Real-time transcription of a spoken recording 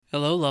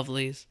Hello,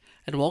 lovelies,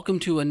 and welcome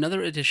to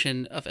another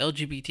edition of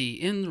LGBT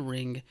in the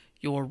Ring,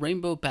 your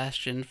rainbow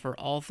bastion for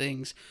all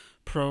things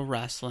pro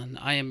wrestling.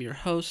 I am your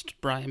host,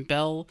 Brian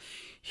Bell,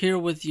 here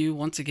with you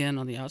once again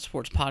on the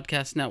Outsports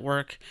Podcast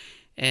Network.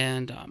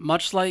 And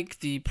much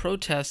like the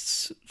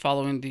protests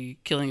following the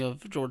killing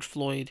of George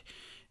Floyd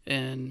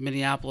in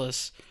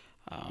Minneapolis,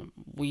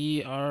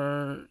 we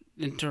are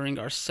entering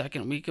our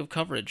second week of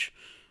coverage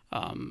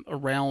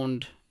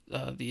around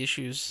the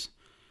issues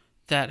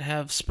that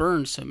have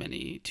spurned so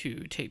many to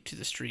take to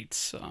the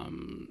streets.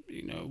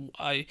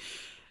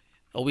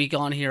 A week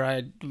on here,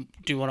 I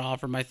do want to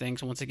offer my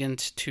thanks once again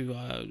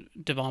to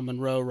Devon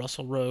Monroe,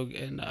 Russell Rogue,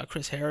 and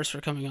Chris Harris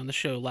for coming on the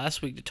show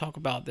last week to talk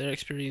about their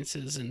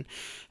experiences and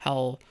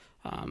how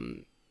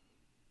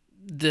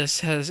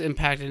this has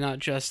impacted not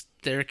just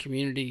their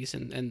communities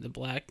and the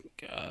black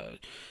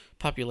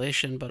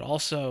population, but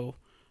also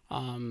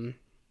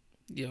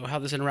how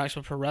this interacts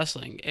with pro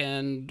wrestling.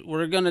 And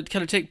we're going to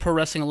kind of take pro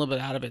wrestling a little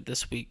bit out of it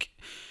this week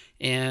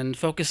and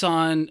focus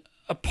on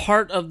a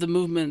part of the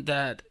movement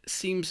that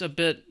seems a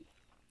bit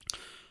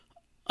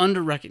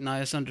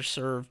under-recognized,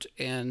 underserved,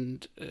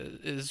 and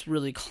is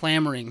really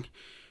clamoring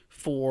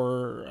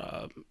for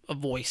a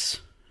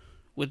voice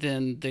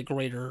within the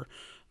greater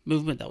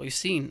movement that we've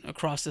seen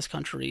across this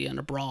country and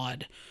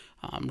abroad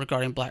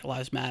regarding Black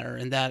Lives Matter,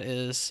 and that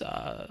is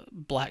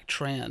Black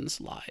trans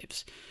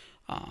lives.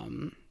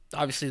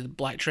 Obviously, the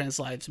Black Trans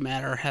Lives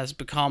Matter has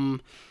become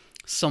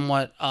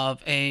somewhat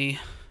of a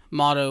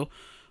motto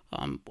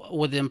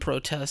within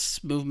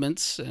protests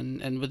movements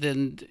and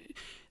within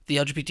the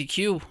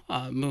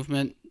LGBTQ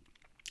movement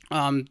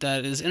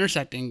that is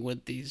intersecting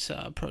with these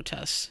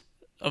protests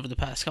over the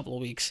past couple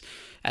of weeks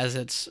as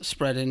it's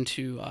spread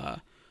into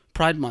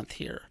Pride Month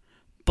here.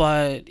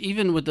 But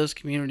even with those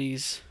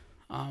communities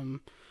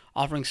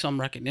offering some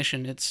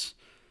recognition, it's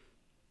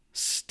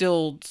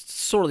still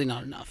sorely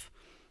not enough.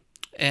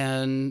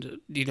 And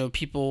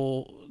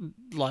people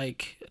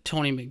like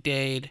Tony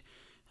McDade,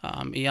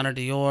 Iana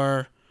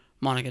Dior,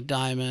 Monica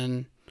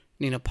Diamond,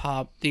 Nina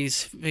Pop,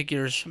 these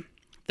figures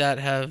that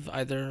have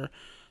either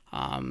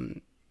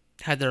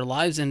had their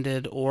lives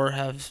ended or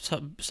have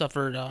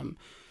suffered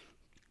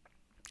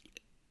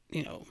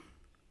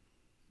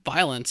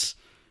violence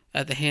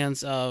at the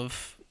hands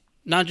of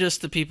not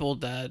just the people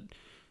that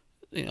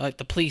like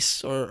the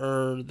police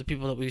or the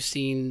people that we've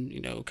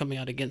seen coming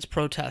out against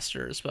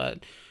protesters, but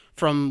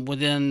from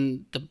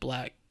within the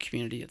black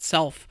community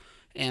itself.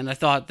 And I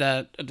thought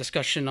that a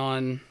discussion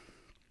on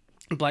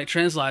Black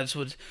trans lives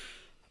would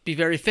be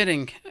very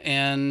fitting.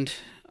 And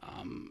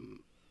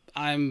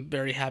I'm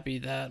very happy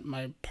that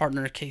my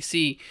partner,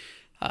 Casey,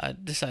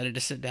 decided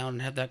to sit down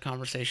and have that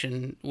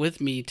conversation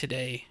with me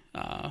today.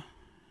 How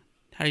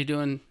are you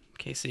doing,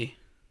 Casey?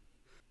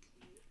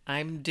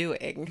 I'm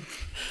doing.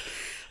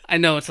 I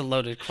know it's a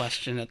loaded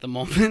question at the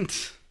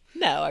moment.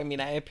 No, I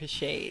mean, I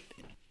appreciate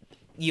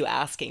you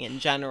asking in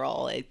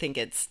general. I think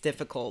it's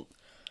difficult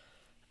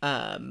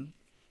to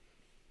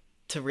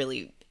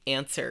really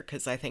answer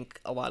because I think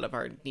a lot of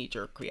our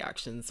knee-jerk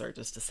reactions are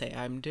just to say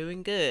I'm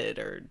doing good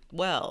or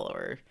well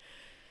or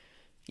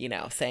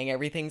saying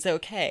everything's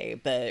okay.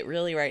 But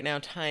really right now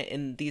time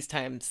in these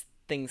times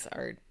things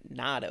are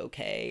not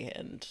okay,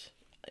 and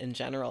in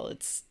general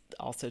it's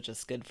also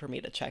just good for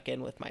me to check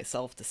in with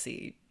myself to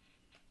see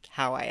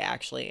how I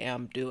actually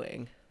am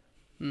doing.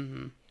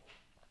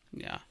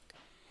 Yeah.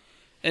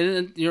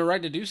 And you're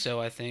right to do so,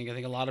 I think. I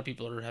think a lot of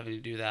people are having to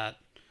do that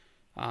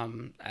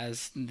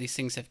as these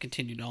things have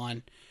continued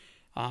on.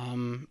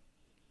 Um,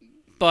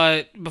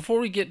 but before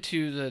we get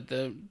to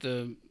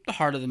the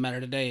heart of the matter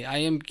today, I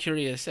am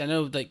curious. I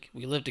know, like,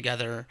 we live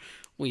together,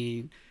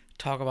 we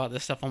talk about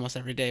this stuff almost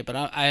every day, but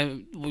I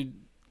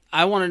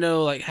want to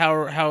know, like, how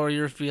are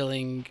you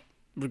feeling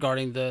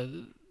regarding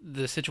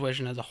the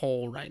situation as a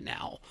whole right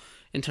now,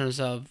 in terms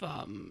of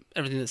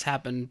everything that's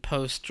happened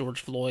post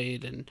George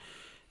Floyd and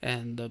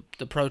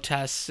the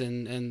protests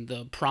and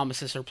the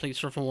promises for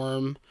police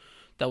reform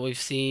that we've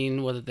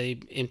seen, whether they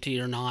empty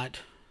or not.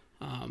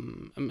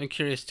 I'm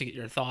curious to get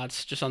your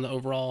thoughts just on the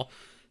overall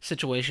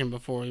situation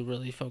before we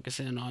really focus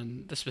in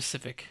on the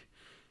specific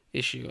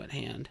issue at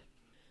hand.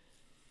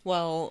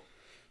 Well,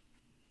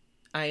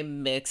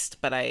 I'm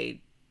mixed, but I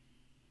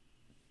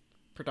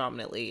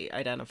predominantly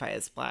identify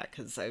as black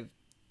because I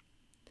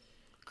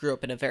grew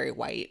up in a very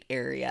white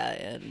area,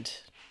 and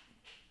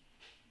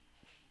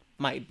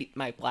my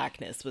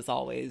blackness was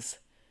always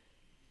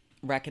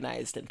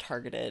recognized and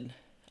targeted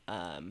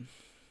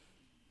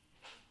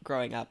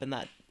growing up, and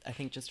that I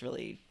think just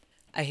really,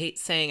 I hate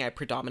saying I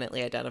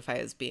predominantly identify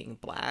as being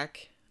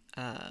black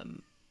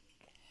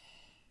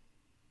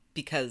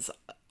because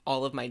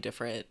all of my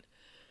different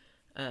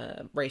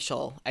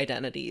racial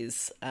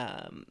identities,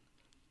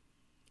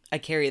 I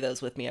carry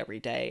those with me every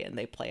day, and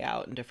they play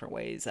out in different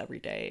ways every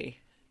day,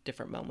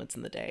 different moments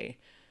in the day.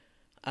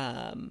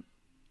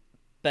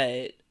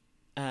 But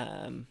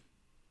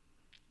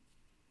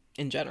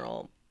in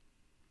general,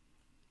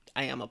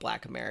 I am a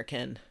Black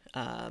American,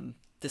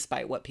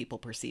 despite what people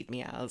perceive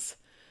me as.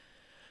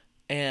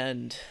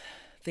 And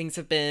things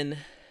have been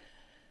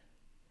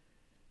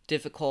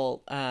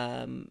difficult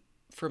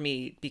for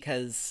me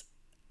because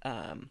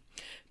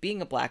being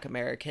a Black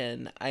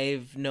American,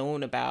 I've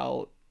known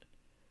about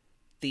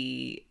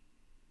the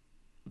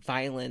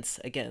violence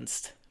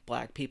against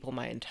Black people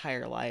my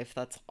entire life.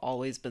 That's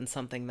always been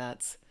something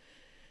that's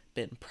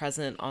been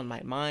present on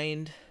my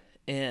mind.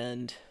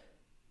 And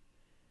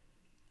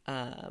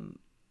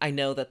I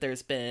know that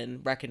there's been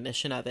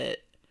recognition of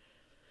it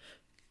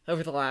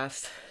over the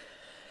last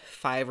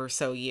 5 or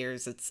so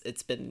years.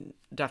 It's been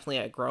definitely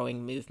a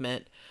growing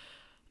movement.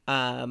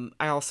 I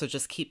also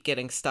just keep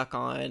getting stuck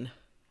on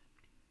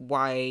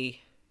why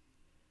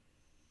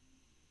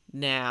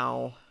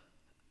now.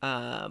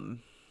 I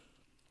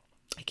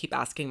keep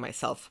asking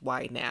myself,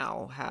 why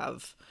now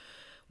have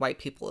white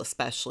people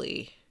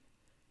especially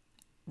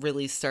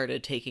really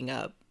started taking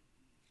up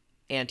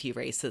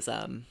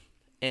anti-racism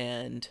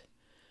and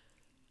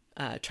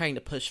trying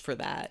to push for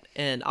that.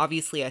 And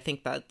obviously I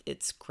think that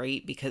it's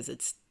great because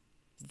it's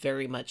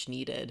very much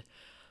needed.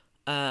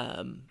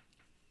 I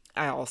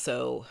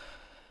also,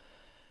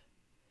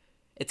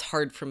 it's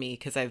hard for me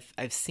because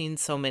I've seen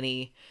so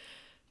many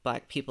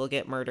Black people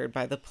get murdered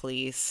by the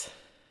police,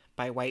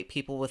 by white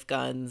people with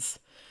guns,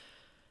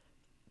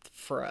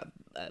 for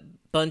a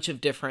bunch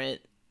of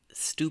different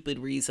stupid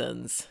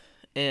reasons.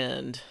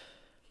 And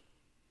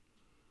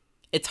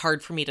it's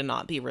hard for me to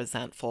not be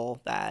resentful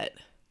that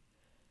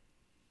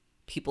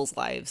people's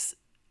lives,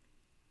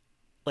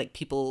 like,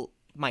 people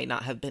might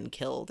not have been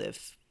killed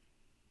if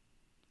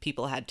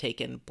people had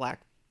taken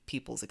Black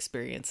people's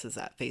experiences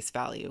at face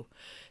value,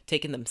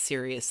 taken them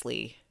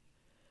seriously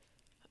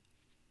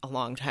a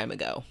long time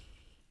ago.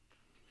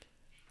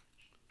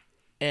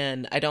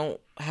 And I don't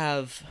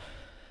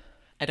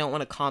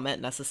want to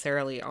comment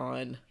necessarily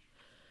on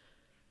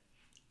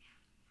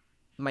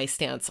my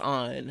stance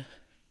on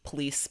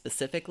police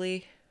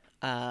specifically.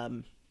 I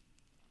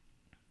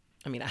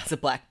mean, as a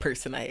Black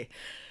person, I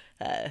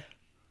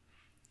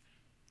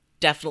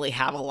definitely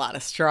have a lot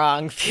of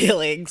strong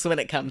feelings when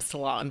it comes to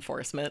law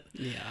enforcement.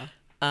 Yeah.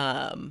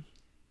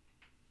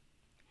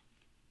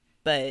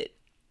 But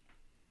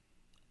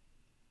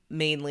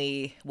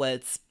mainly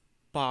what's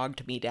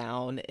bogged me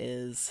down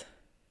is,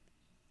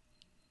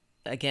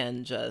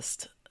 again,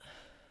 just,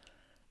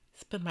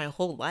 it's been my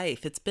whole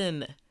life. It's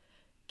been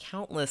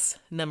countless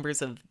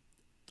numbers of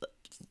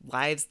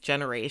lives,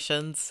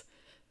 generations.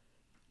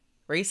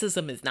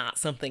 Racism is not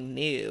something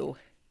new.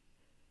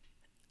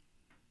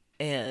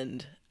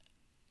 And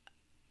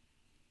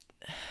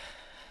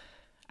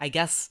I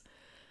guess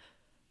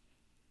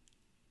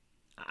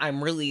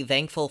I'm really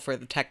thankful for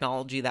the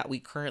technology that we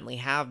currently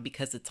have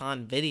because it's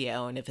on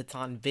video. And if it's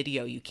on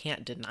video, you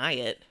can't deny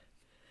it.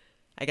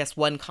 I guess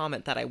one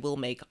comment that I will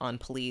make on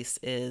police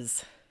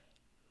is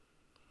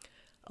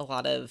a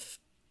lot of,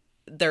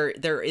 there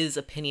is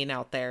opinion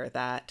out there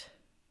that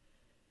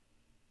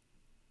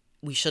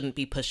we shouldn't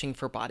be pushing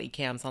for body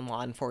cams on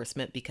law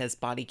enforcement because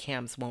body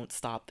cams won't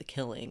stop the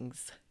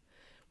killings.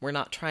 We're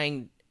not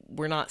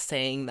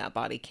saying that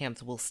body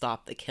cams will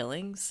stop the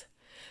killings,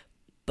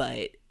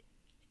 but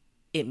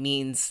it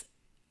means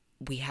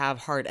we have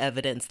hard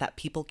evidence that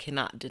people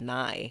cannot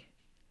deny.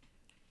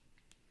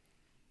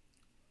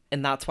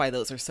 And that's why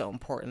those are so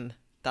important.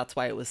 That's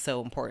why it was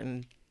so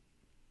important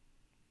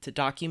to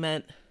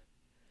document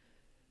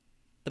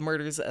the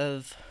murders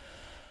of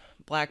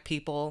Black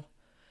people.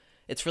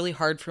 It's really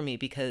hard for me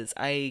because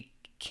I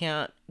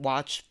can't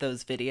watch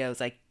those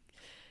videos.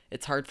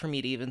 It's hard for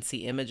me to even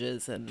see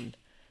images, and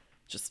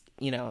just,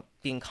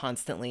 being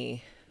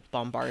constantly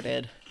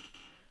bombarded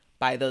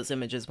by those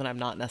images when I'm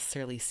not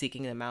necessarily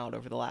seeking them out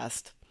over the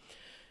last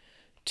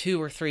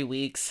 2 or 3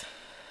 weeks.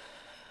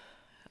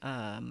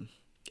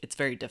 It's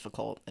very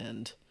difficult.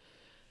 And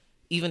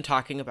even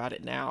talking about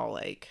it now,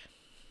 like,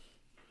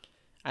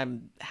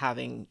 I'm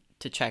having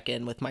to check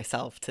in with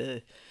myself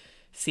to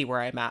see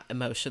where I'm at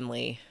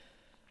emotionally.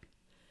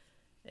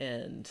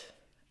 And,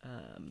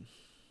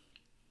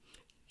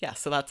 yeah,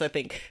 so that's, I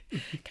think,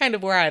 kind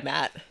of where I'm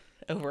at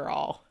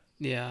overall.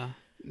 Yeah.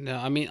 No,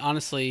 I mean,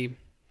 honestly,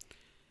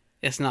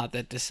 it's not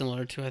that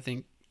dissimilar to, I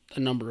think, a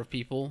number of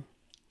people.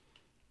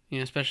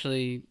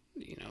 Especially,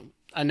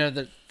 I know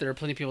that there are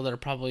plenty of people that are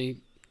probably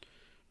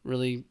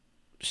really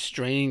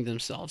straining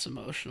themselves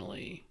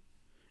emotionally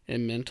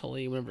and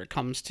mentally whenever it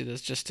comes to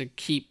this, just to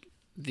keep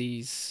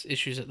these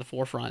issues at the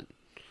forefront,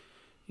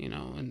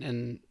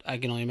 and I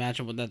can only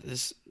imagine what that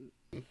is,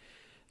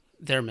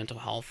 their mental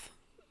health,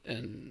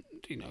 and,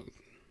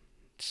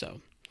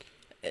 so.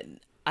 And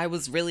I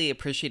was really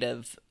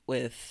appreciative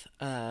with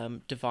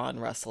Devon,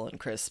 Russell, and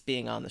Chris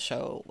being on the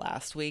show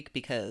last week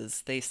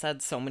because they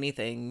said so many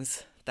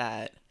things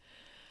that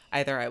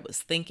either I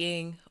was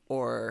thinking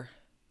or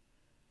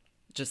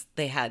just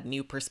they had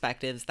new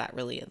perspectives that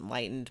really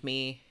enlightened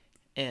me.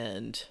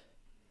 And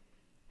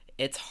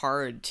it's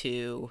hard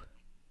to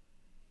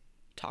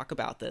talk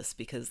about this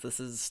because this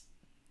is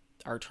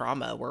our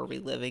trauma. We're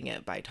reliving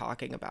it by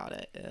talking about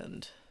it.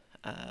 And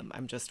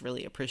I'm just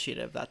really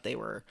appreciative that they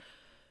were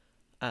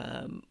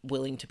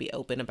willing to be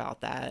open about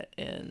that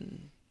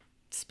and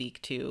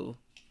speak to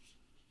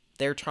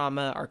their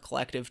trauma, our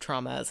collective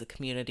trauma as a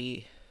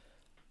community,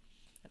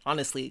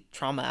 honestly,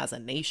 trauma as a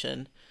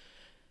nation,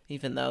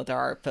 even though there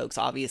are folks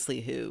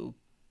obviously who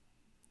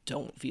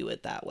don't view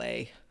it that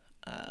way.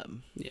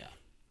 Yeah.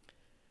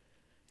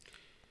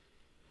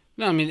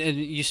 No, I mean,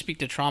 you speak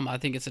to trauma. I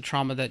think it's a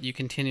trauma that you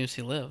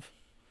continuously live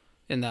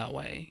in that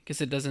way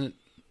because it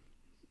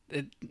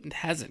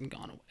hasn't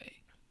gone away,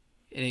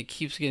 and it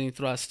keeps getting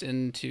thrust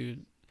into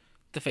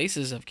the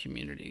faces of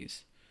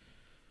communities,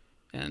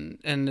 and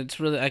it's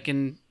really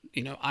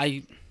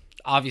I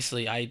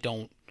obviously I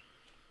don't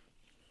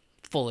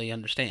fully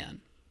understand,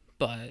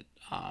 but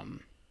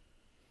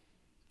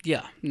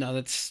yeah, no,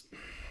 that's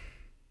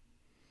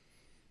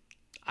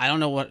I don't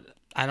know what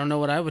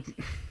I would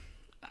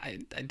I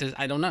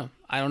don't know.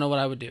 I don't know what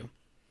I would do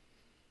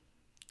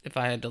if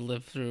I had to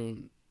live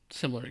through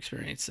similar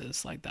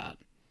experiences like that.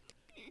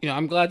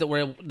 I'm glad that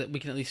that we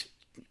can at least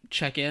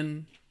check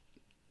in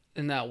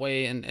that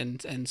way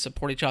and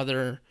support each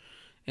other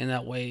in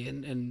that way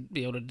and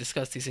be able to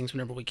discuss these things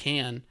whenever we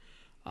can.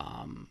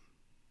 Um,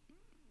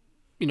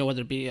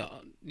 whether it be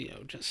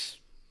just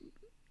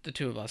the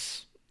two of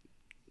us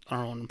on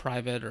our own in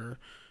private, or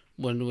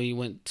when we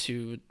went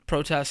to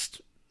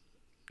protest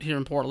here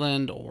in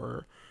Portland,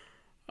 or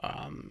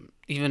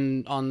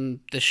even on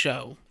this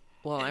show.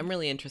 Well, I'm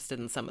really interested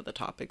in some of the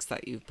topics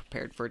that you've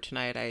prepared for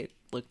tonight. I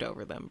looked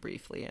over them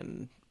briefly,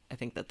 and I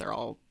think that they're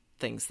all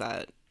things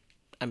that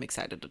I'm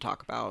excited to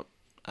talk about.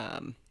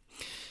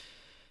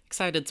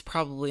 Excited's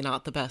probably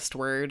not the best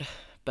word,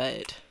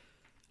 but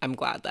I'm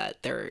glad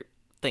that there are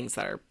things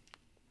that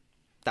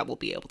we'll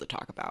be able to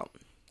talk about.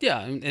 Yeah,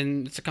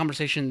 and it's a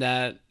conversation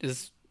that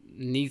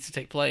needs to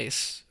take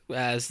place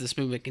as this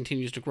movement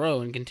continues to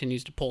grow and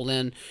continues to pull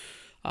in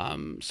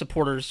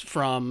supporters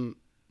from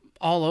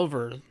all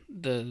over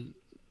the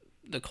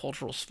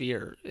cultural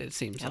sphere. It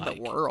seems and like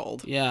the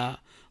world. Yeah,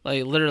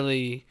 like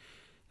literally,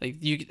 like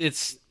you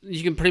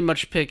can pretty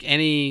much pick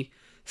any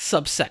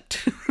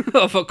subsect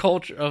of a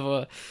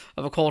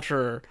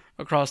culture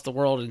across the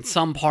world, and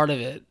some part of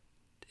it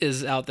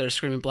is out there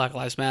screaming Black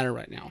Lives Matter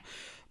right now.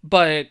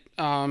 But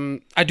I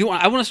want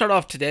to start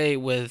off today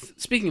with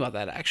speaking about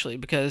that, actually,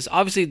 because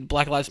obviously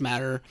Black Lives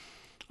Matter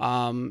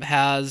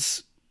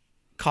has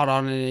caught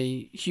on in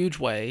a huge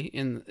way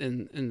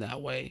in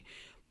that way,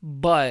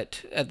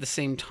 but at the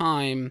same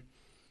time,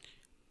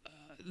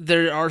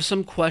 there are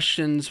some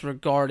questions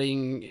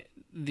regarding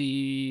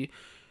the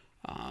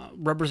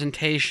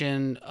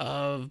representation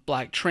of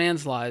Black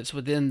trans lives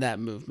within that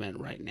movement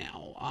right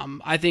now.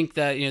 I think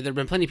that there have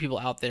been plenty of people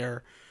out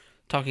there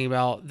talking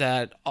about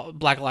that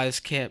Black lives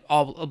can't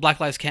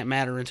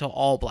matter until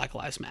all Black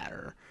lives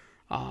matter,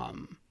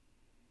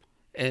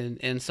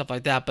 and stuff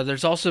like that. But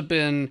there's also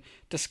been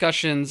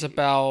discussions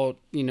about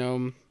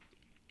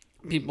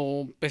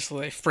people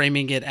basically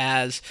framing it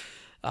as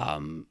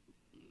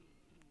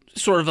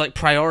sort of like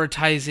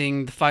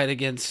prioritizing the fight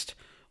against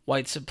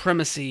white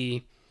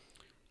supremacy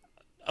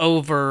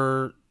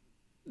over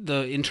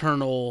the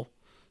internal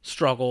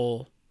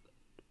struggle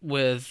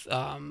with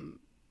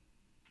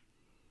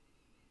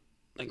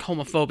like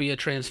homophobia,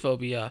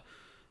 transphobia,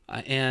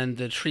 and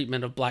the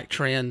treatment of Black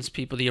trans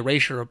people, the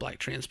erasure of Black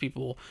trans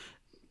people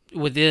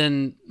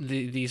within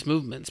these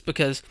movements.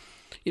 Because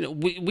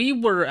we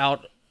were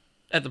out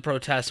at the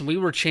protest and we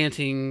were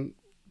chanting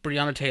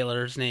Breonna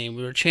Taylor's name,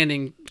 we were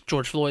chanting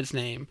George Floyd's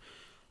name.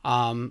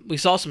 We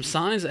saw some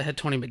signs that had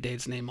Tony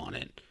McDade's name on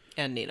it.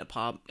 And Nina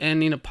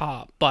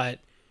Pop. But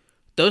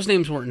those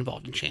names weren't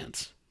involved in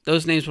chants.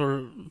 Those names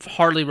were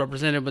hardly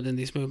represented within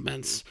these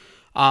movements.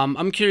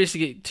 I'm curious to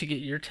get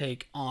your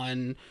take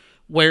on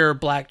where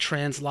Black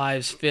trans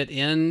lives fit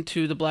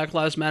into the Black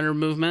Lives Matter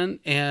movement,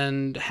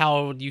 and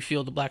how you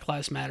feel the Black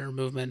Lives Matter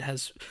movement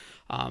has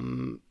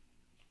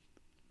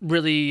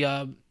really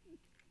how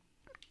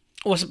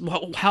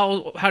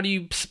do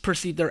you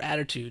perceive their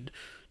attitude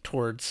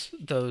towards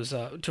those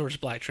towards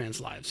Black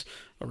trans lives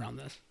around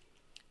this?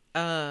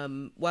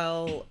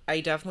 Well,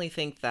 I definitely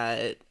think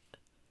that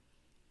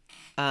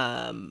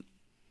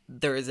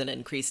there is an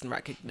increase in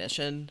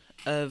recognition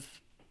of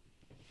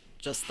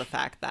just the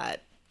fact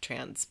that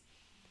trans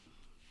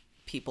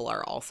people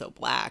are also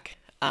Black.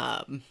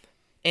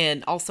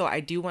 And also, I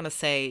do want to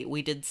say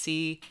we did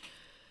see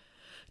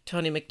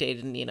Tony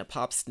McDade and Nina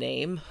Pop's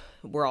name.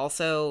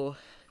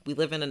 We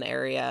live in an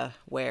area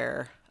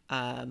where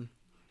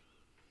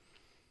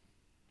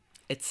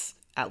it's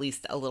at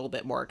least a little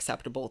bit more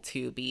acceptable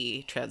to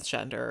be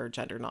transgender,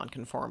 gender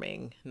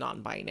nonconforming,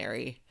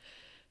 non-binary.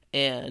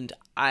 And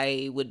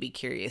I would be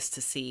curious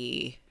to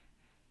see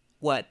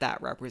what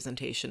that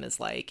representation is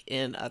like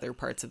in other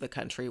parts of the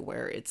country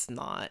where it's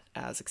not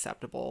as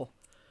acceptable.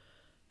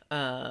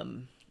 I've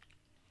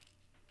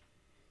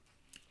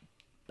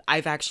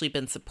actually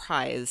been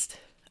surprised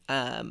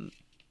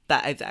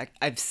that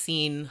I've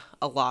seen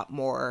a lot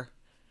more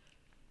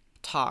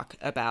talk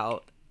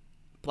about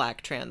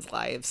Black trans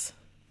lives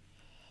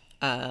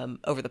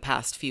over the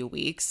past few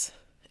weeks.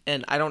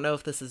 And I don't know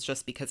if this is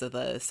just because of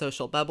the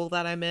social bubble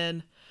that I'm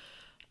in.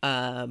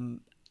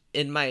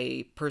 in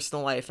my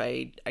personal life,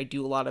 I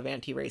do a lot of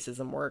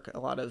anti-racism work, a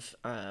lot of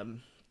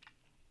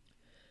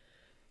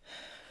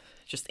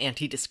just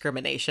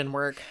anti-discrimination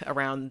work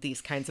around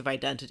these kinds of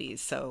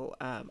identities. So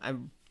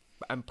I'm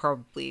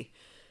probably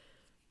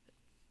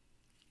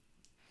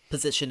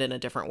positioned in a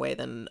different way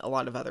than a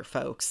lot of other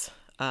folks.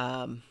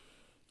 But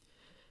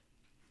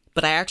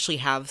I actually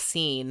have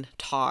seen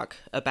talk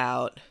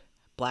about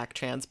Black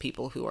trans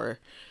people who are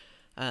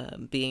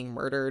being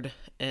murdered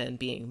and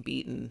being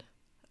beaten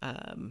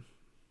in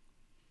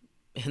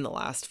the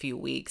last few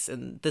weeks.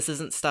 And this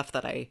isn't stuff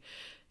that I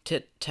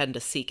tend to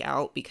seek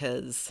out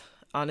because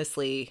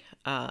honestly,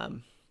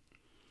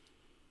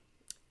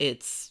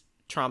 it's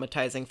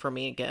traumatizing for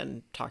me,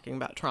 again, talking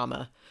about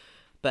trauma,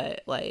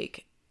 but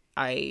like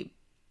I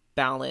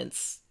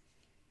balance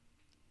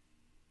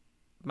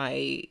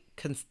my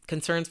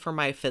concerns for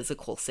my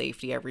physical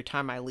safety every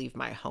time I leave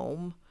my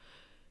home.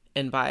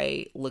 And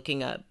by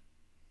looking up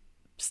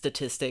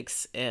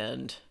statistics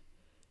and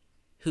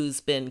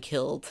who's been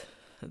killed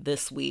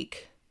this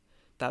week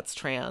that's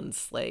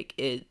trans, like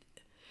it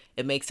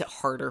makes it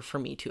harder for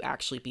me to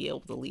actually be able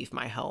to leave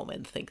my home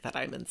and think that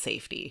I'm in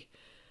safety.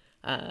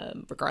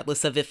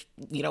 Regardless of if,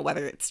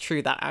 whether it's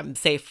true that I'm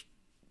safe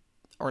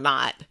or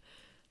not,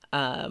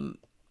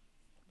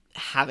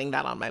 having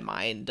that on my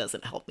mind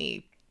doesn't help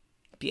me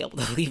be able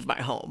to leave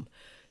my home.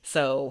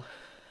 So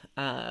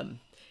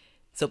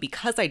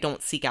because I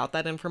don't seek out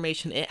that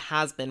information, it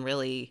has been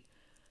really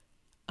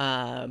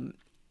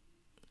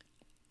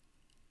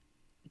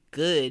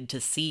good to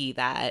see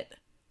that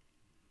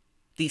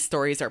these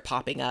stories are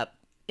popping up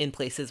in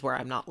places where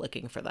I'm not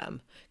looking for them,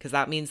 because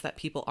that means that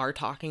people are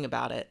talking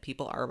about it.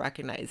 People are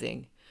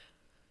recognizing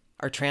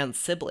our trans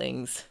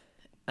siblings,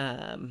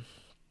 and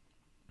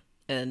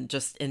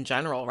just in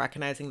general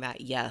recognizing that,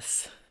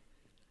 yes,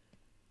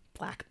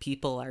 Black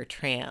people are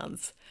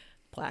trans,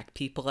 Black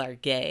people are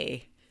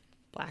gay,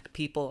 Black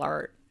people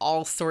are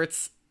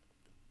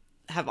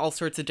have all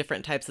sorts of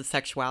different types of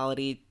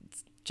sexuality,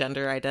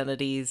 gender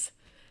identities.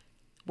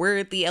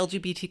 We're the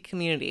LGBT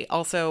community.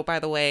 Also, by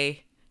the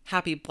way,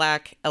 happy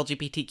Black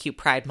LGBTQ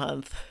Pride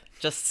Month.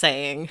 Just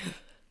saying.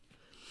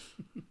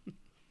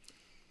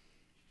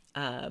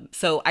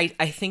 So I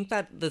think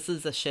that this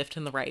is a shift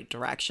in the right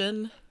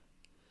direction.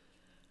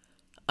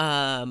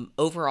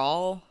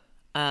 Overall,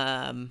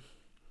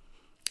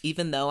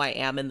 even though I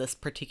am in this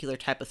particular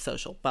type of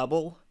social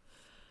bubble,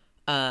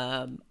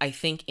 I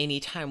think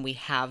anytime we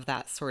have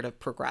that sort of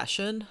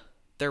progression,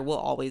 there will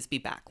always be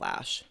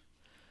backlash.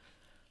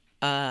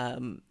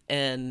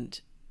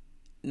 And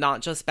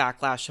not just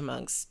backlash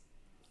amongst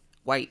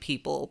white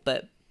people,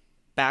 but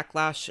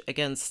backlash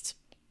against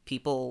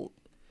people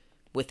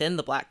within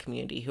the Black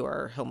community who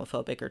are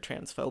homophobic or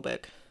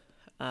transphobic.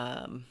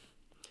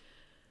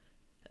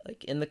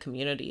 Like in the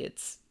community,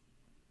 it's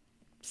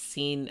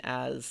seen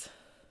as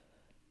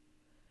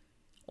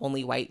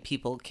only white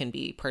people can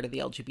be part of the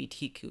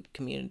LGBT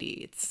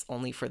community. It's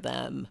only for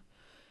them,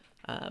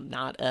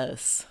 not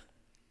us.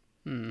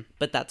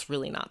 But that's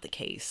really not the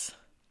case.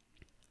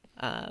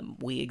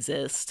 We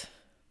exist,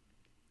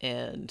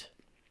 and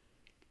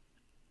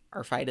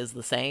our fight is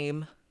the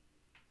same.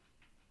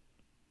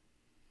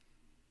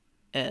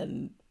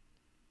 And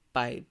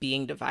by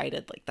being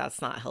divided, like,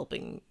 that's not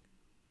helping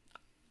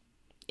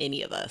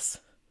any of us.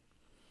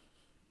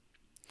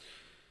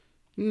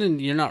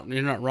 You're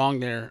not wrong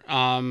there.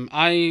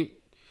 I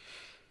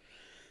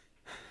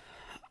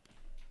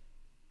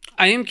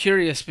am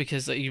curious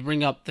because you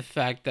bring up the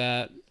fact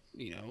that,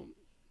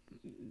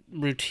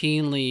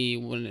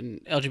 routinely when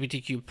an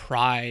LGBTQ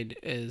pride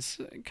is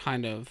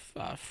kind of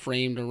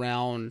framed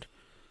around,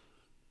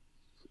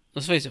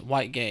 let's face it,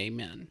 white gay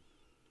men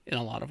in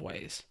a lot of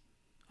ways,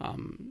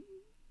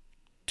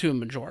 to a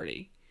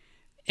majority.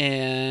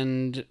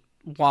 And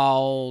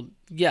while,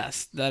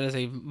 yes, that is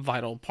a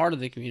vital part of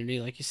the community,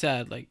 like you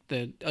said, like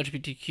the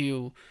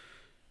LGBTQ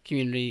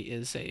community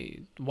is a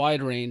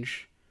wide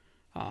range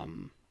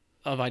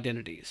of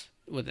identities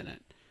within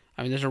it.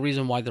 I mean, there's a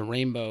reason why the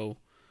rainbow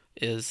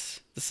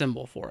is the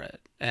symbol for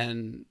it,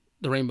 and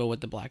the rainbow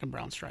with the black and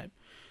brown stripe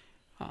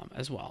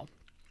as well.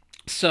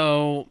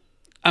 So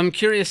I'm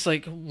curious,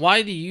 like,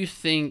 why do you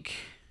think,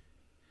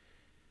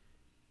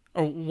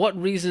 or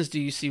what reasons do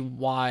you see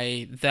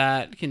why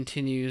that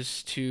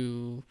continues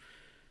to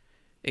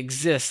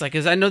exist? Like,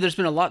 because I know there's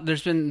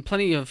been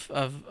plenty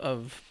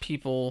of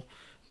people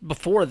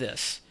before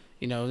this.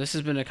 This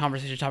has been a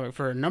conversation topic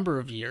for a number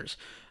of years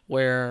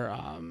where,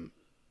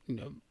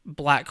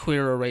 black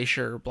queer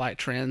erasure, black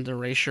trans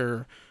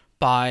erasure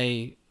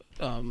by,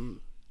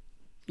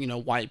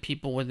 white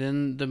people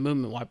within the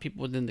movement, white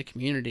people within the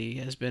community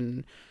has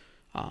been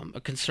a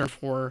concern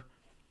for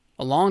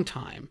a long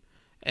time.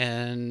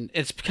 And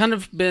it's kind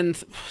of been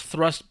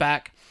thrust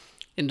back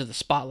into the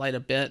spotlight a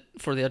bit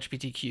for the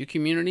LGBTQ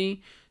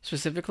community,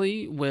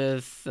 specifically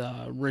with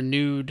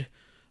renewed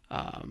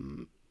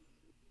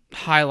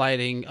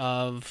highlighting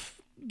of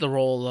the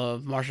role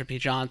of Marsha P.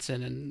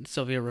 Johnson and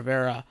Sylvia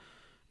Rivera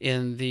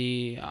in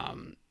the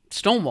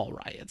Stonewall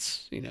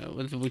riots.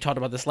 We talked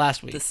about this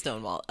last week. The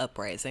Stonewall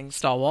Uprising.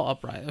 Stonewall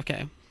Uprising.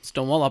 Okay.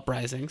 Stonewall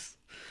uprisings.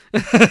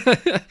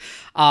 But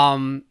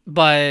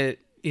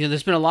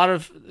there's been a lot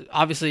of,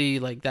 obviously,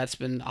 like, that's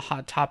been a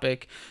hot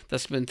topic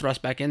that's been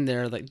thrust back in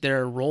there, like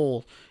their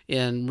role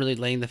in really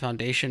laying the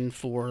foundation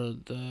for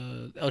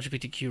the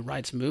LGBTQ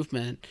rights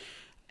movement.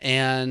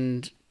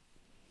 And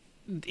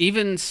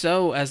even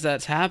so, as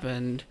that's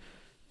happened,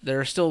 there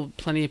are still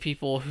plenty of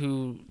people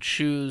who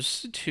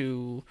choose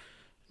to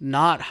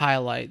not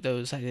highlight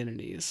those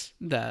identities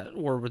that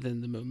were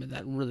within the movement,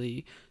 that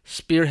really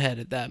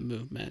spearheaded that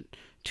movement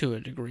to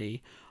a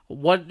degree.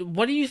 What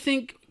do you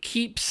think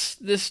keeps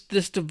this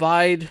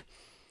divide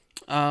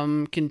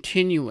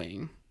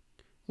continuing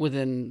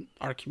within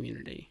our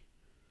community?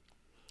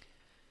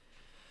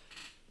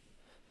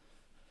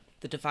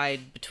 The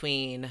divide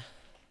between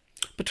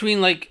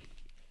like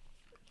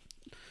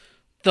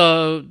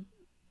the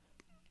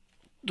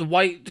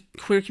white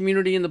queer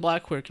community and the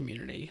black queer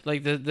community.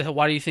 Like,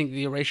 why do you think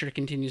the erasure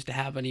continues to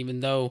happen, even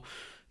though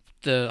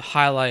the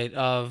highlight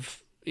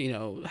of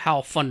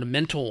how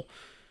fundamental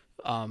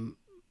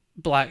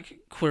black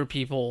queer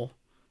people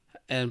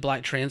and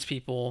black trans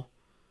people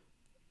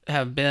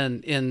have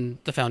been in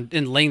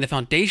laying the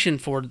foundation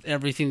for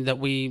everything that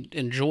we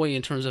enjoy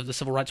in terms of the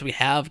civil rights we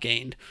have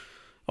gained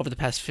over the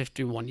past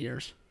 51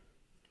 years?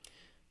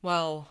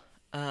 Well,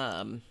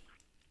 I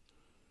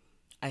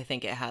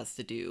think it has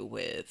to do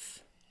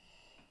with,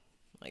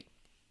 like,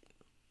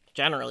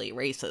 generally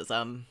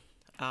racism.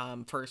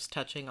 First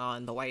touching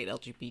on the white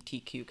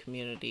LGBTQ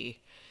community.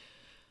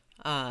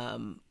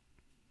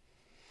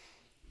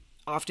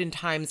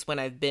 Oftentimes when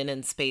I've been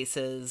in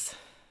spaces,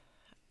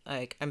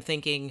 like, I'm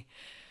thinking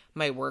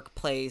my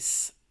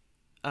workplace,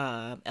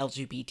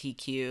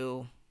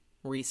 LGBTQ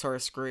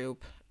resource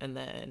group, and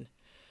then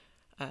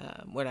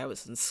when I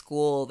was in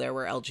school, there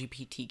were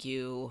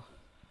LGBTQ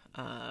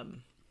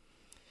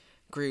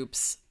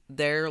groups.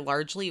 They're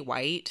largely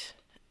white,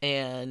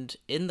 and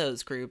in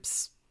those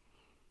groups,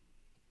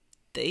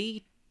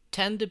 they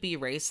tend to be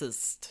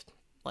racist,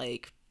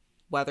 like,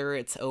 whether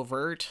it's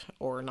overt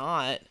or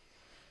not.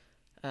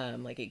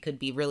 Like, it could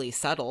be really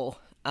subtle.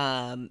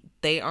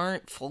 They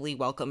aren't fully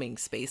welcoming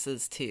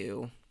spaces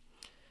to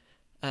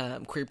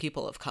queer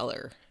people of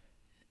color.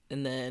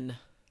 And then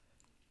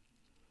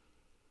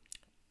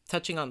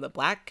touching on the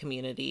black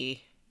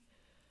community,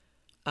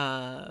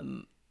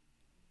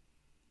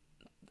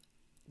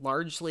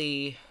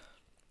 largely,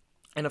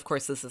 and of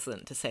course this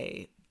isn't to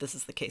say this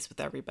is the case with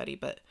everybody,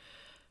 but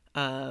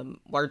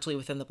largely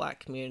within the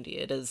black community,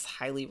 it is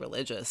highly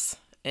religious,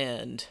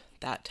 and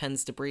that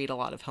tends to breed a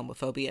lot of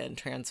homophobia and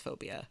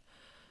transphobia.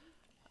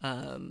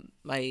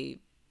 My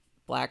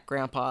black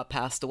grandpa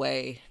passed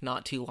away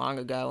not too long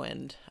ago,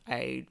 and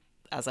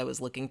as I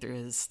was looking through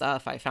his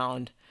stuff, I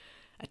found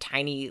a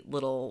tiny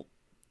little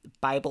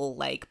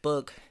Bible-like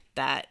book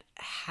that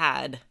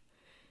had,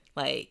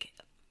 like,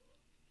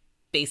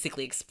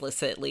 basically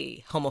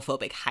explicitly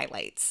homophobic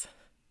highlights.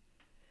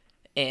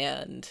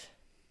 And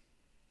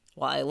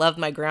while I loved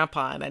my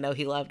grandpa and I know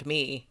he loved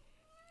me,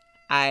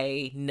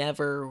 I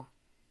never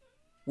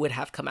would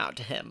have come out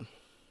to him.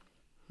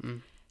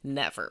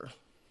 Never.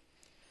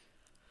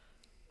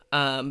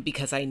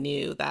 Because I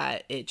knew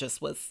that it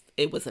was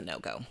a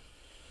no-go.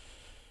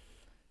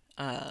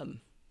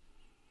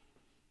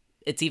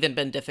 It's even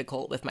been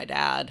difficult with my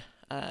dad,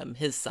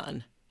 his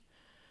son,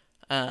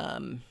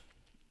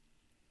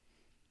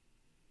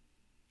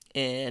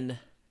 in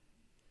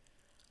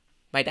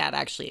my dad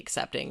actually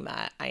accepting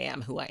that I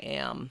am who I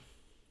am.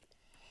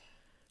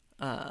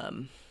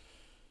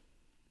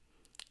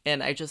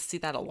 And I just see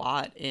that a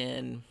lot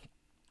in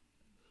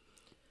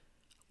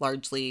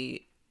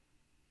largely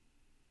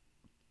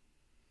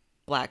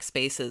black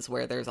spaces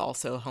where there's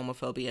also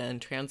homophobia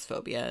and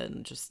transphobia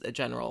and just a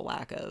general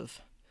lack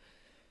of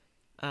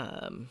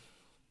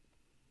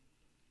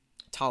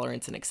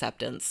tolerance and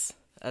acceptance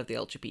of the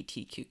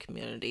LGBTQ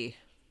community.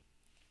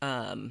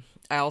 I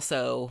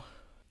also,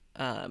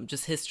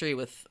 just history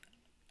with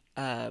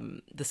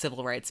the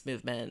civil rights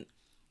movement.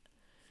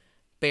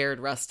 Bayard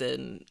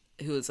Rustin,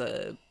 who is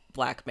a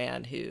black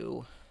man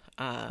who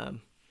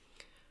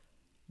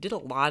did a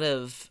lot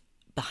of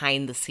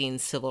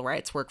behind-the-scenes civil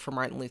rights work for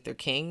Martin Luther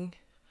King.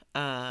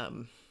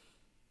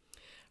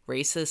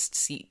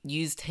 Racists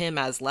used him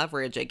as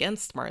leverage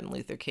against Martin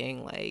Luther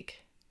King.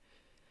 Like,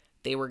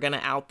 they were going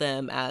to out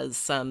them as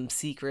some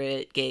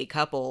secret gay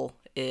couple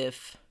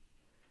if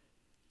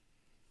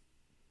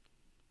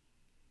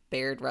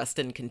Bayard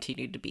Rustin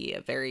continued to be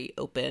a very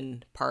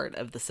open part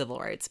of the civil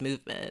rights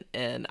movement.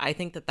 And I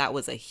think that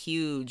was a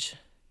huge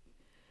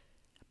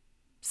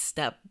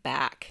step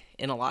back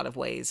in a lot of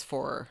ways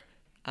for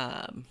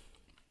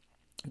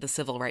the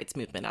civil rights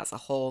movement as a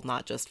whole,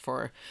 not just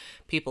for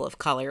people of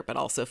color, but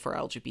also for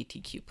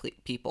LGBTQ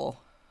people.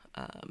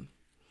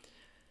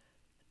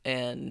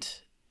 And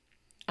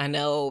I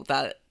know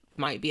that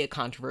might be a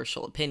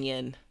controversial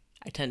opinion.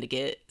 I tend to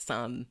get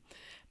some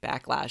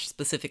backlash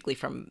specifically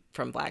from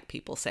black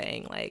people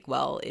saying, like,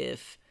 well,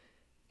 if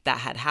that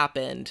had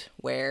happened,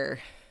 where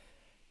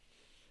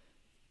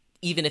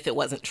even if it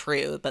wasn't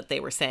true, but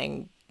they were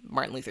saying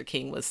Martin Luther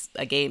King was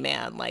a gay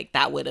man, like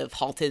that would have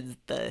halted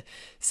the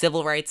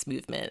civil rights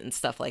movement and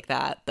stuff like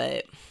that.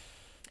 But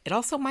it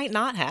also might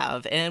not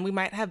have, and we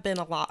might have been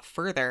a lot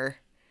further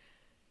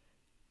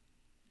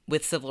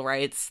with civil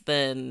rights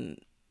than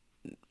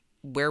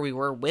where we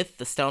were with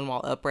the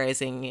Stonewall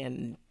Uprising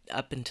and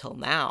up until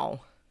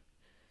now.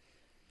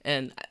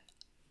 And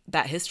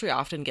that history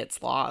often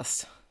gets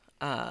lost.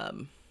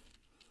 And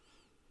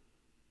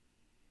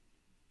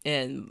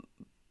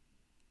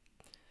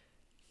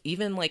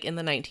even like in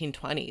the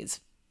 1920s,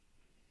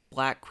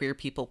 Black queer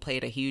people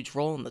played a huge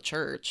role in the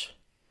church.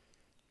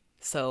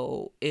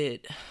 So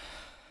it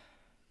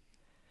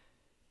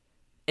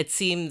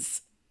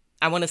seems,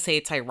 I want to say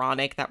it's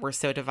ironic that we're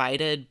so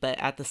divided, but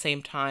at the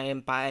same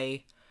time,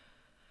 by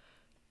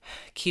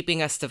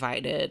keeping us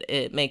divided,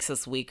 it makes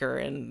us weaker.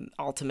 And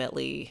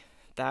ultimately,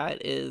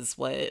 that is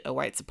what a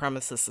white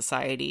supremacist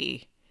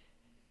society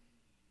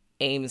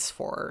aims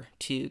for,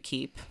 to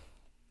keep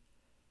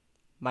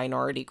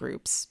minority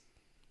groups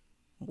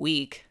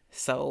weak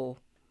so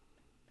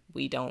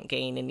we don't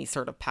gain any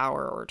sort of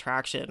power or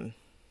traction.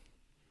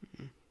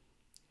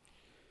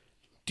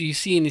 Do you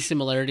see any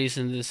similarities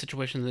in the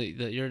situation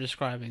that you're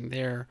describing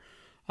there,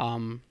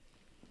 from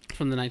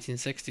the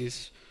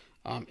 1960s,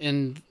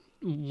 in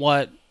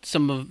what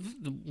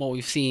what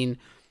we've seen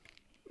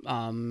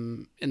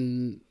in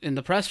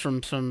the press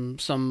from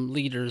some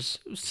leaders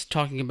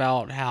talking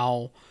about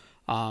how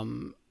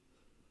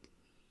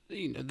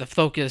the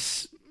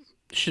focus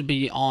should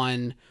be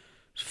on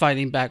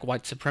fighting back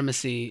white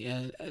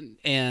supremacy,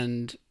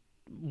 and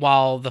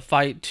while the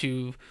fight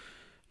to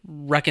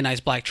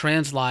recognize Black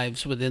trans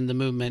lives within the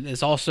movement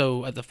is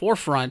also at the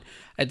forefront,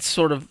 it's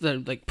sort of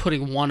like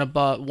putting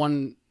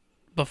one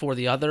before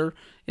the other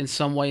in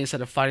some way,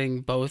 instead of fighting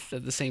both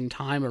at the same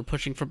time or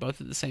pushing for both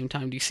at the same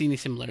time. Do you see any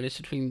similarities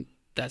between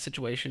that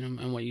situation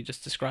and what you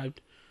just described?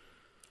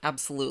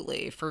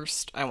 Absolutely.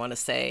 First, I want to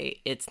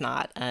say it's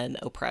not an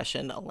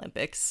oppression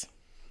Olympics.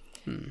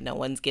 No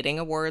one's getting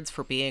awards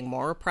for being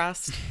more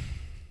oppressed.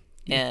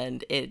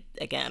 And it,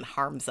 again,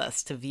 harms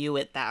us to view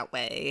it that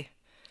way.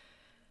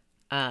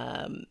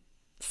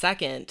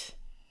 Second,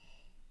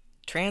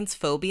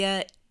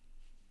 transphobia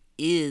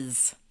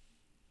is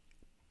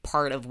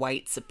part of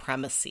white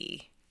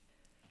supremacy.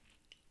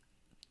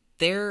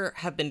 There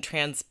have been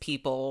trans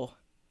people,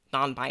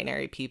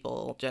 non-binary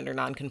people, gender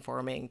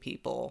non-conforming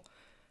people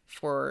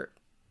for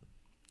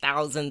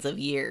thousands of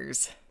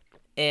years,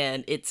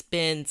 and it's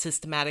been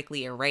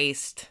systematically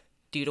erased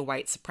due to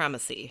white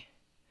supremacy.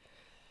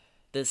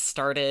 This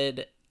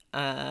started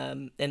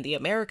in the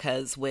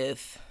Americas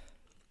with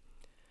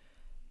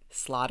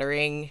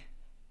slaughtering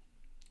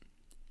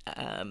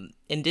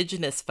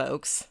indigenous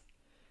folks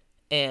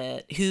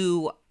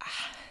who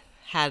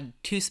had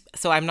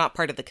so I'm not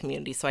part of the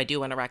community, so I do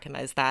want to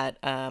recognize that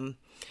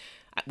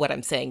what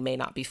I'm saying may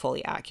not be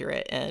fully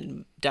accurate,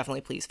 and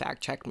definitely please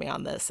fact check me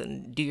on this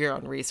and do your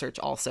own research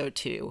also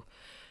to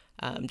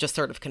just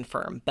sort of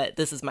confirm. But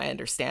this is my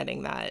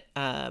understanding that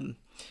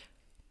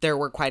there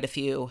were quite a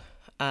few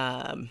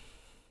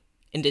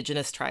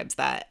indigenous tribes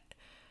that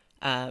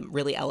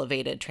really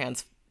elevated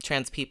trans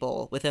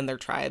people within their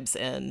tribes,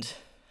 and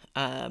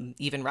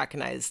even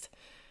recognized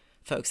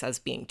folks as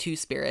being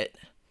two-spirit.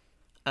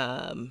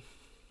 And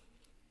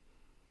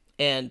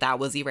that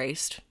was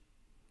erased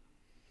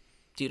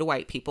due to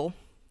white people.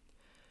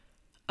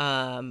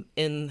 In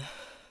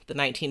the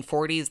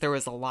 1940s, there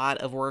was a lot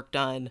of work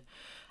done.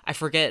 I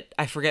forget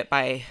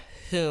by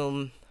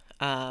whom.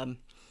 So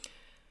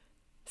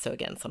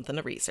again, something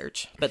to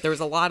research. But there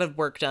was a lot of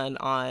work done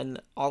on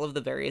all of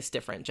the various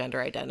different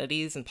gender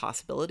identities and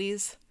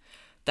possibilities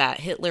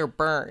that Hitler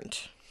burned.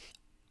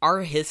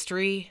 Our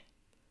history,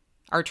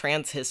 our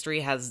trans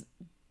history, has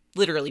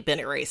literally been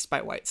erased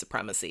by white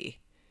supremacy.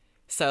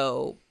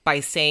 So by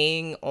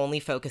saying only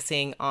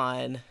focusing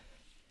on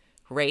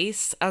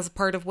race as a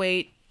part of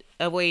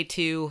a way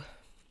to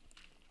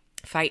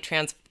fight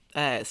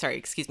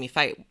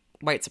fight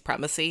white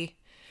supremacy,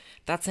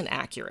 that's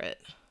inaccurate.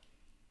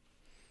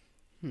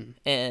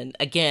 And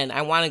again,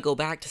 I want to go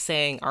back to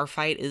saying our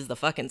fight is the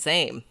fucking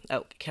same.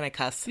 Oh, can I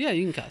cuss? Yeah,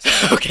 you can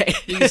cuss. Okay.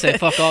 You can say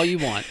fuck all you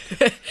want.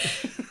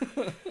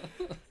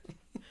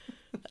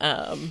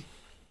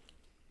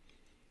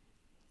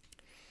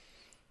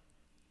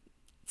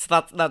 So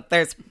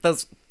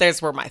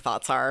there's where my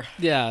thoughts are.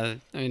 Yeah,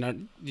 I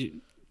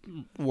mean,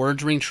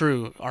 words ring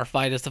true. Our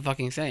fight is the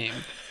fucking same.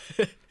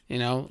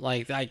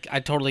 Like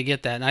I totally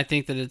get that, and I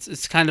think that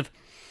it's kind of,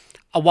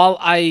 while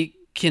I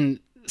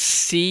can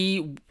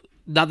see,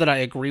 not that I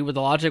agree with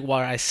the logic,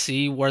 while I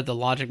see where the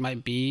logic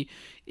might be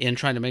in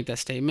trying to make that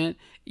statement,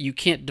 you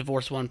can't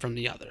divorce one from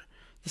the other.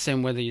 The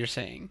same way that you're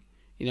saying,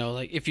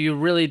 like if you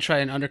really try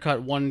and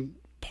undercut one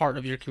part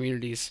of your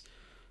community's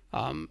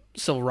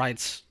civil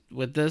rights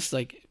with this,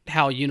 like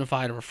how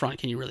unified of a front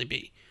can you really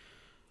be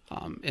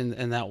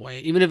in that way,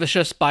 even if it's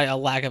just by a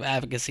lack of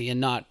advocacy and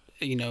not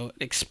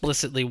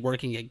explicitly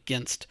working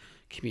against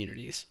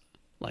communities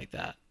like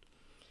that.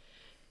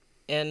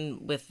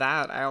 And with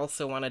that, I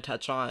also want to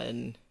touch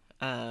on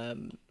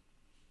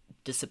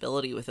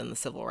disability within the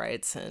civil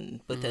rights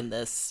and within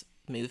this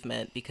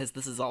movement, because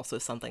this is also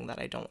something that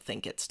I don't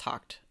think gets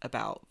talked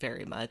about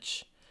very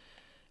much.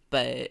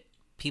 But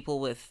people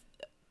with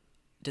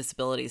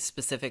disabilities,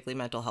 specifically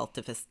mental health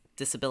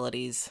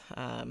disabilities,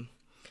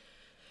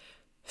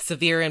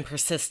 severe and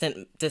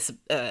persistent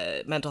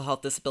mental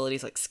health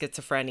disabilities like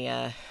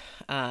schizophrenia,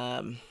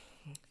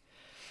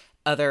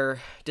 other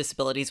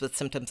disabilities with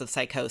symptoms of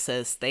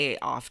psychosis, they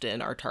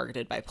often are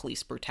targeted by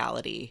police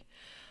brutality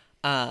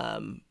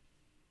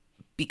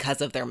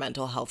because of their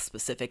mental health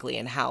specifically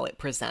and how it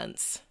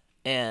presents.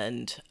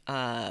 And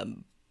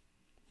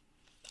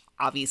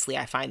obviously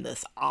I find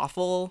this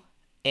awful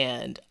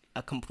and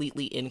a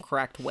completely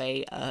incorrect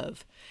way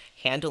of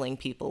handling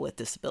people with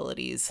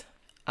disabilities.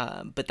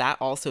 But that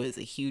also is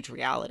a huge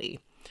reality.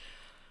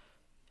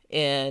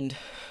 And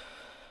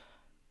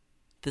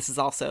this is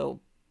also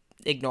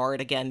ignored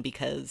again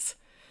because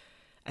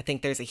I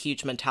think there's a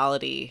huge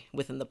mentality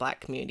within the Black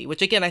community,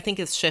 which again, I think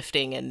is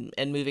shifting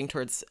and moving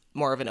towards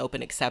more of an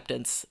open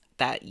acceptance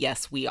that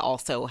yes, we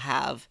also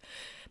have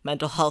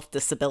mental health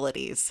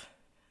disabilities.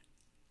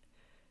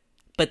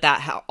 But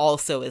that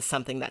also is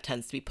something that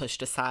tends to be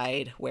pushed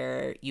aside,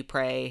 where you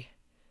pray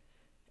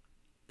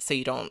so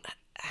you don't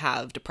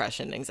have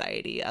depression,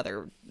 anxiety,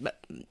 other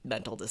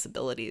mental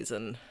disabilities.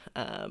 And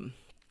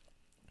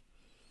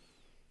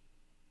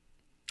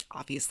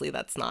obviously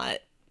that's not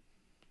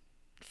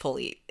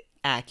fully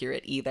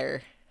accurate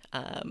either.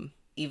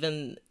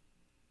 Even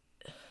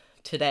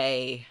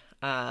today,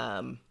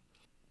 I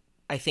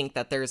think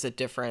that there's a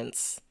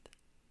difference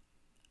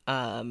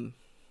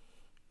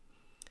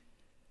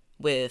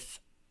with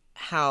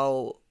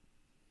how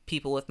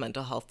people with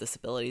mental health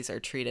disabilities are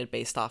treated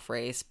based off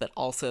race, but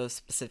also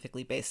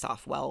specifically based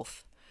off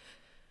wealth.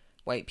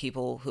 White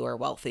people who are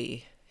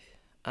wealthy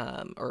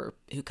or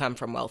who come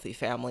from wealthy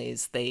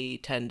families, they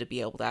tend to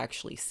be able to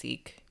actually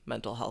seek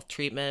mental health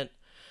treatment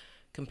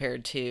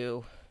compared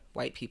to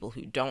white people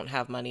who don't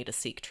have money to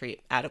seek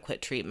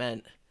adequate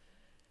treatment.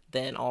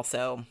 Then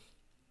also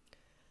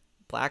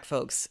Black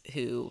folks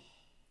who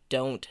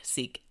don't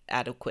seek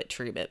adequate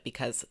treatment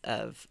because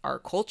of our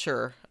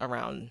culture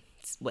around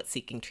what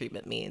seeking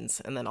treatment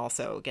means. And then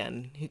also,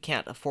 again, who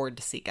can't afford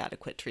to seek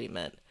adequate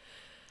treatment.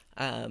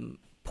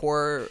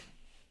 Poor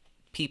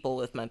people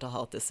with mental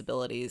health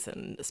disabilities,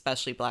 and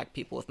especially Black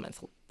people with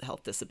mental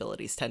health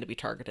disabilities, tend to be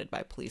targeted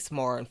by police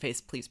more and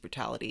face police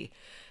brutality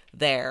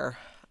there.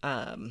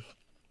 And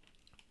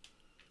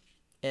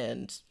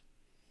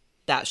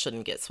that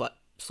shouldn't get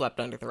swept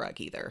under the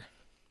rug either.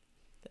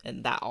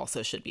 And that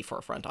also should be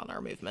forefront on our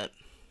movement.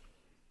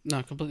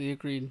 No, completely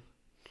agreed.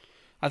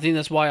 I think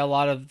that's why a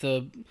lot of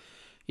the,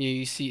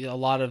 you see a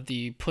lot of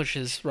the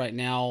pushes right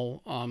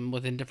now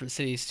within different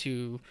cities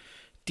to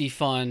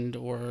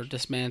defund or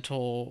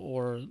dismantle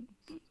or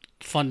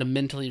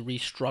fundamentally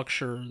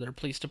restructure their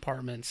police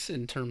departments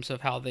in terms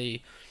of how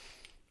they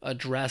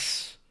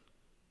address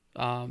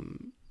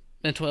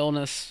mental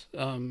illness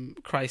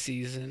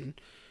crises and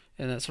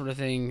that sort of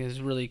thing has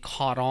really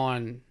caught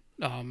on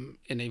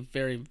in a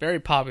very, very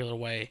popular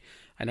way.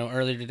 I know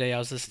earlier today I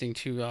was listening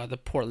to the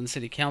Portland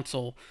City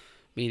Council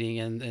meeting,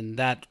 and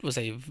that was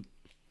a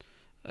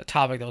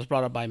topic that was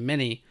brought up by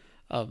many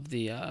of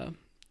the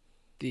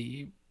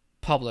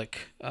public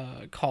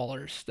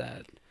callers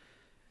that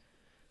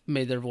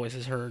made their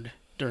voices heard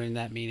during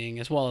that meeting,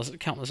 as well as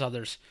countless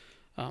others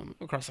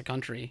across the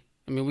country.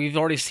 I mean, we've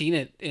already seen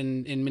it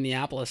in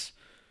Minneapolis,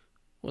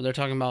 where they're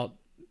talking about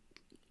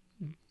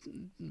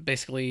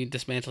basically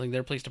dismantling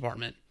their police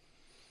department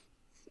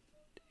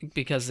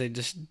because they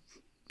just,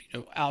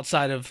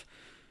 outside of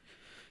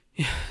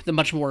the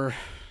much more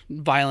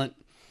violent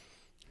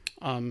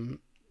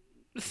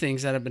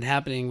things that have been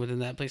happening within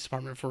that police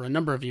department for a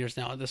number of years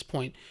now at this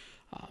point,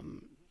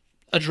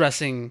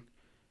 addressing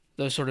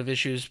those sort of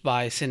issues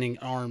by sending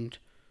armed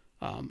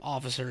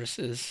officers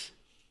is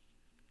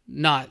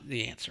not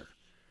the answer.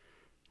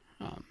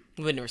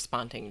 When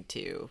responding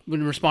to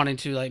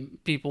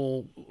like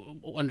people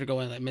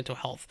undergoing like mental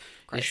health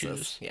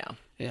crisis, issues,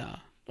 yeah,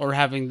 or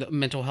having the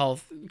mental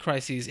health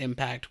crises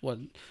impact what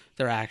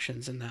their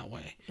actions in that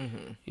way.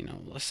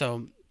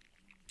 So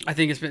I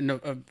think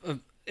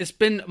it's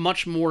been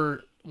much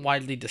more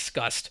widely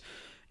discussed,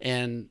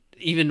 and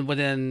even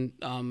within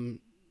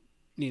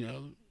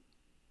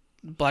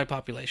Black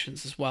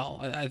populations as well.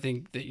 I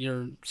think that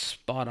you're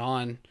spot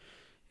on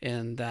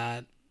in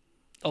that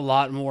a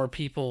lot more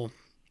people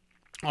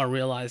are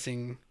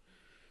realizing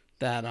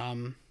that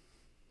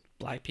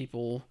Black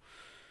people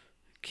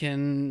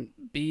can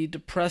be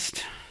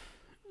depressed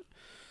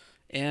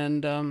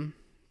and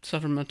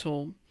suffer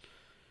mental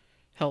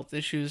health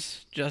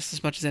issues just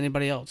as much as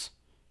anybody else.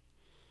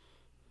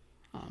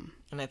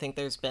 And I think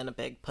there's been a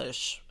big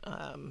push,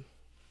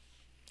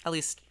 at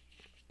least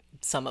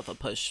some of a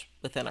push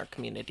within our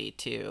community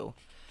to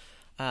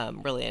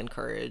really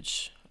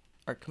encourage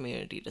our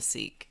community to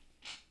seek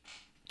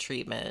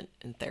treatment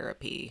and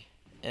therapy.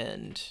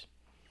 And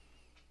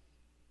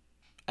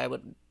I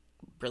would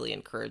really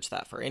encourage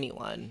that for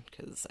anyone,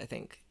 because I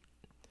think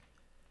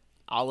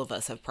all of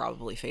us have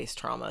probably faced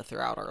trauma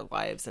throughout our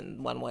lives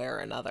in one way or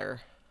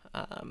another.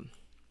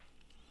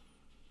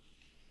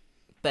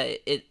 But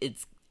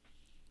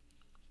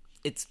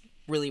it's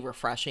really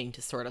refreshing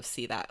to sort of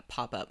see that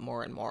pop up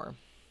more and more,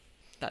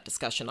 that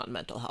discussion on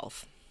mental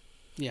health.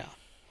 Yeah.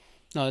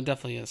 No, it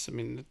definitely is. I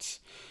mean, it's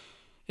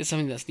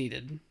something that's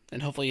needed,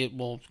 and hopefully it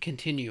will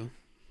continue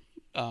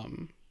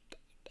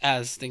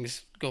as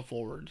things go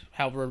forward.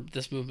 However,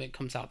 this movement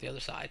comes out the other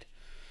side.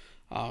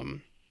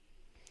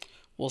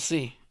 We'll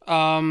see.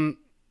 I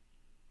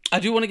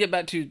do want to get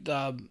back to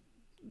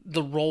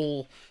the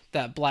role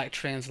that Black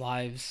trans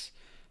lives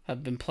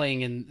have been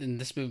playing in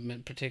this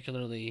movement,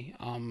 particularly.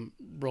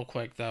 Real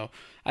quick though,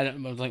 I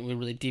don't think we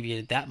really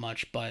deviated that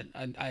much, but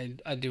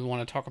I do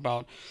want to talk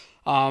about.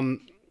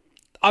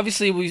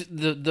 Obviously,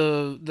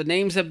 the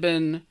names have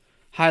been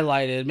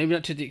highlighted, maybe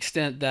not to the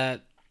extent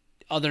that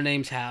other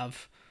names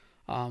have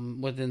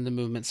within the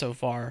movement so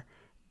far,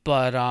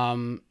 but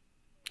I'm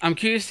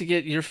curious to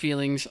get your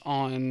feelings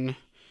on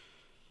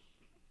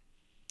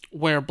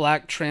where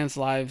Black trans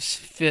lives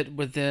fit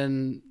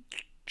within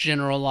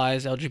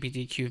generalized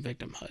LGBTQ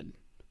victimhood.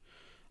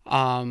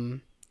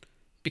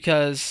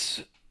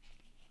 Because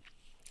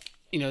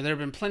there have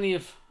been plenty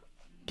of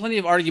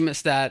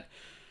arguments that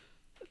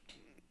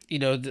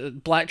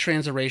the Black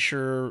trans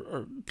erasure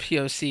or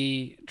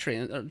POC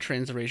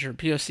trans erasure,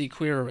 POC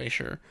queer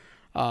erasure,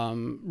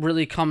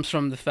 really comes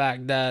from the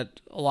fact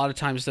that a lot of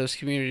times those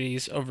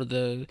communities over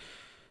the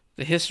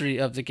history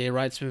of the gay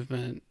rights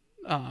movement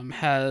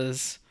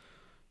has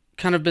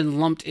kind of been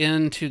lumped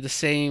into the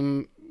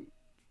same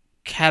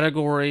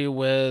category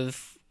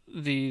with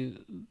the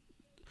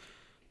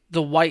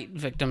white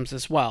victims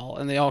as well,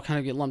 and they all kind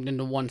of get lumped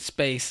into one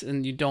space,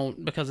 and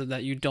because of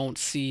that you don't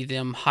see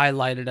them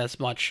highlighted as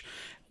much,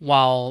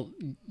 while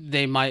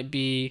they might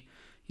be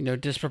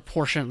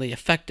disproportionately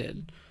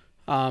affected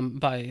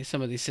by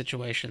some of these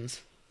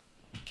situations.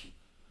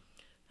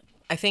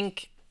 I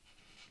think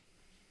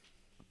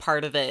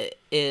part of it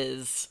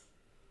is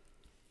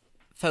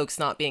folks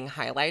not being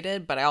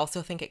highlighted, but I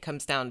also think it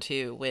comes down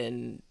to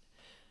when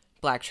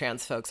Black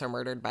trans folks are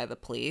murdered by the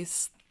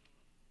police,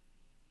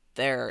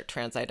 their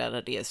trans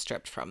identity is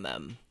stripped from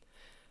them.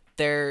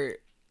 Their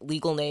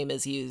legal name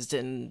is used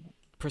in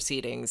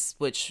proceedings,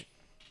 which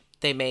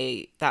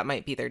that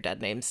might be their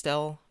dead name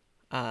still.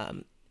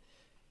 And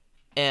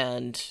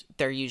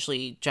they're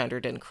usually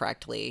gendered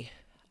incorrectly.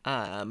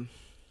 And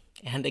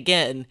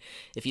again,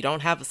 if you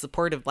don't have a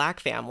supportive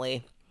Black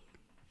family,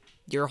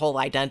 your whole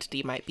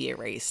identity might be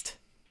erased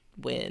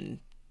during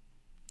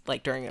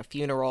a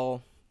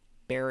funeral,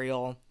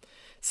 burial.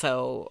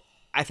 So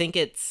I think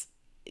it's,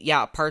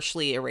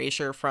 partially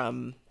erasure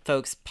from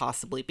folks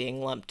possibly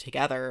being lumped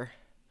together,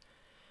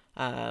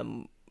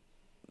 from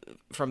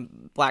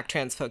Black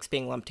trans folks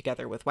being lumped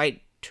together with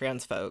white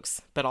trans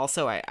folks. But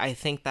also I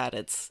think that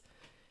it's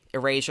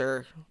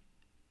erasure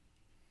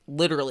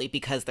literally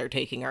because they're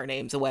taking our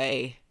names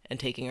away and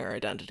taking our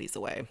identities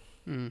away.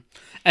 And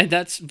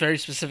that's very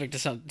specific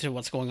to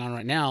what's going on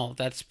right now.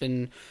 That's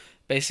been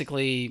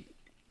basically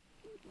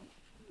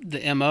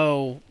the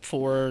MO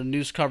for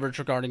news coverage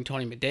regarding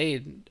Tony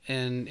McDade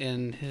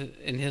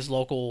in his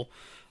local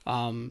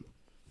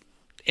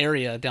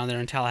area down there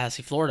in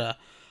Tallahassee, Florida.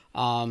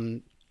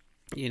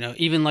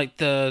 Even like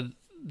the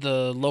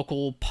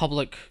local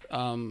public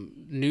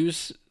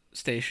news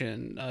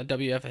station,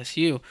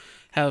 WFSU,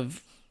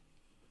 have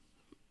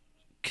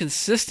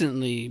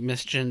consistently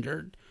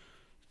misgendered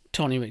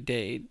Tony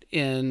McDade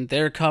in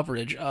their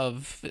coverage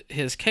of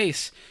his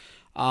case.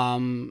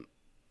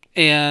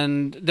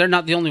 And they're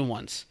not the only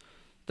ones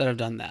that have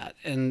done that.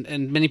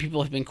 And many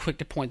people have been quick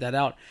to point that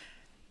out.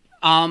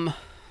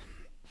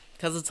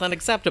 Because it's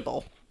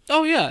unacceptable.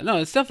 Oh, yeah. No,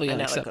 it's definitely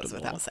unacceptable. It goes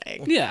without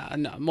saying. Yeah.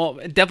 No, well,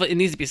 it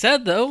needs to be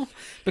said, though,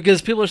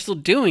 because people are still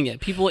doing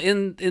it. People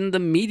in the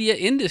media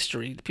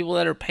industry, people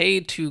that are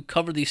paid to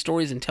cover these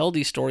stories and tell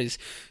these stories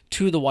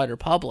to the wider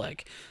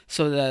public,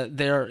 so that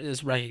there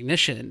is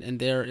recognition and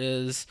there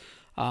is,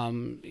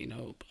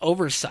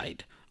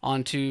 oversight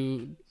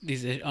onto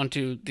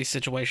these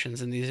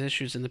situations and these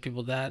issues and the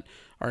people that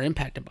are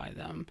impacted by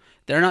them.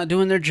 They're not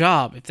doing their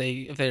job if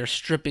they are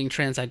stripping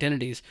trans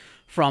identities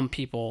from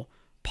people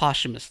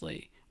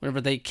posthumously, whenever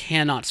they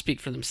cannot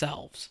speak for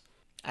themselves.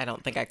 I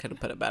don't think I could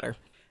have put it better.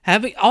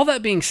 Having all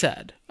that being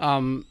said,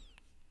 why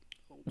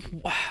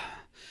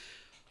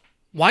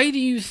do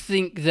you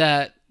think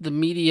that the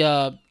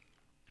media,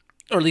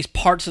 or at least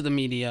parts of the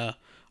media,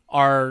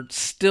 are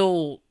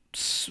still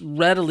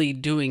readily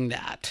doing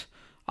that?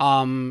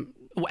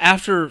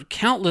 After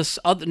countless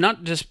other,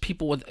 not just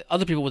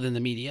other people within the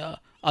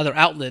media, other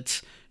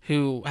outlets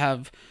who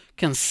have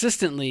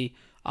consistently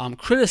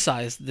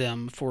criticized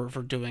them for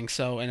doing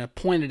so and have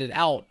pointed it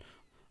out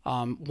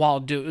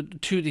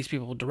to these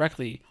people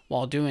directly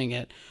while doing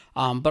it,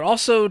 but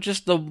also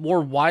just the more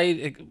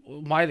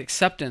wide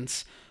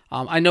acceptance.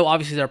 I know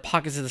obviously there are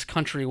pockets of this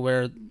country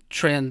where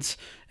trans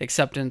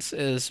acceptance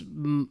is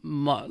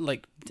dismal.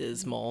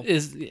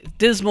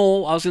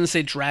 I was going to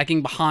say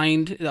dragging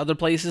behind other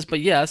places, but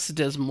yes,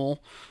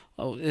 dismal.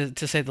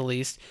 to say the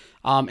least.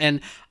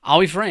 And I'll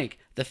be frank,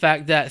 the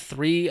fact that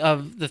 3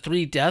 of the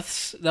 3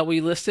 deaths that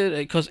we listed,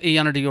 because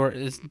Iyanla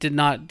Dior did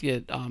not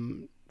get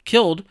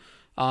killed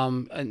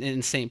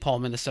in St. Paul,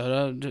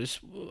 Minnesota, just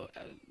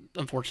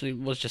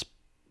unfortunately was just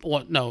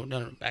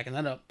no, backing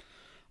that up.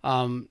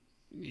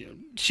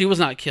 She was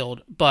not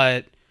killed,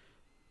 but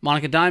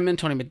Monica Diamond,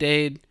 Tony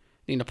McDade,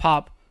 Nina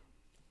Pop,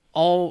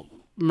 all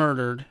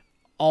murdered,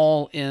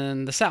 all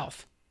in the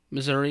South,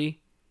 Missouri,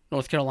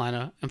 North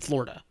Carolina, and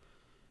Florida.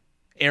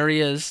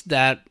 Areas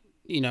that,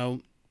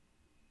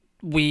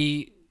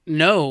 we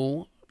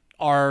know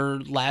are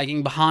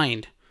lagging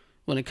behind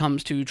when it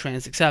comes to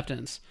trans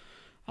acceptance.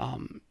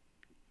 And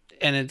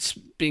it's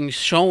being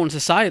shown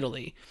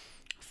societally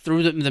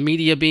through the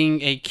media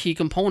being a key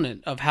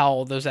component of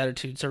how those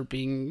attitudes are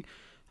being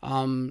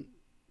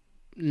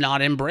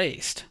not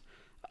embraced.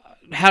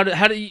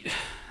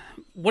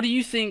 What do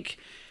you think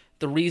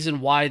the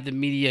reason why the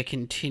media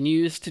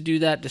continues to do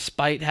that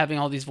despite having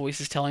all these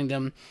voices telling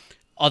them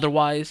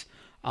otherwise?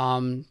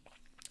 And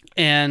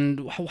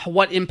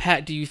what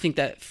impact do you think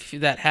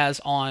that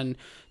has on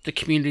the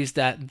communities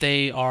that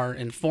they are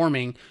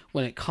informing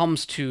when it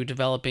comes to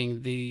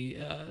developing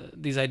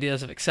these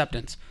ideas of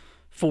acceptance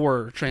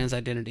for trans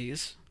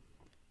identities?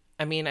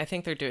 I mean, I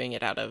think they're doing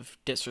it out of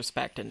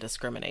disrespect and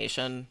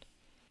discrimination.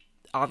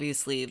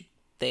 Obviously,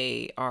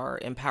 they are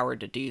empowered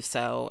to do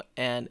so,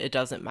 and it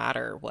doesn't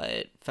matter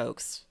what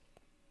folks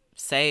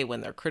say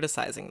when they're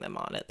criticizing them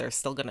on it. They're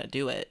still going to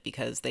do it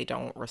because they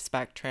don't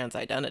respect trans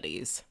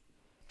identities.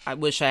 I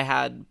wish I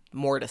had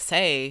more to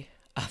say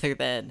other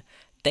than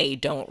they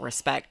don't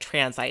respect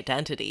trans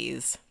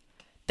identities.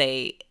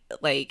 They,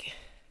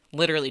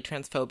 literally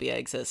transphobia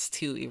exists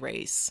to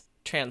erase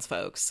trans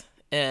folks.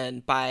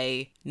 And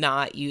by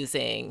not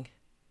using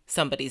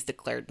somebody's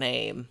declared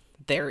name,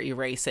 they're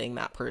erasing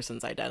that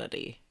person's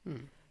identity.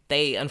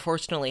 They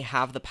unfortunately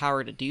have the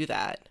power to do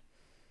that.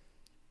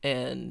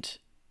 And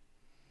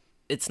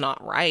it's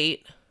not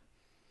right,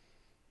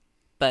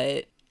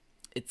 but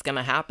it's going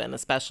to happen,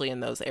 especially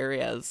in those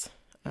areas.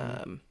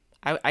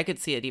 I could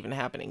see it even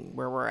happening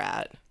where we're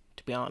at,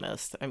 to be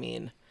honest. I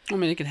mean,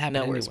 it can happen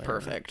nowhere's anywhere.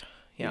 perfect.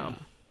 Yeah.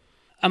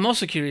 I'm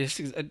also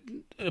curious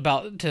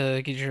about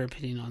to get your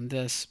opinion on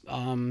this.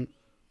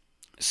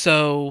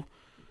 So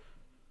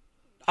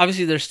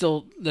obviously there's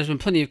been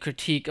plenty of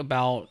critique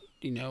about,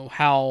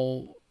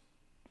 how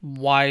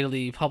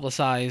widely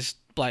publicized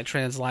Black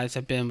trans lives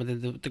have been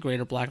within the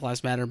greater Black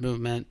Lives Matter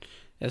movement,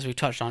 as we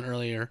touched on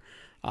earlier,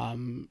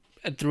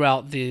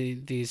 throughout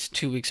these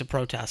 2 weeks of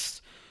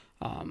protests.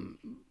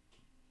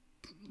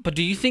 But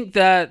do you think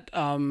that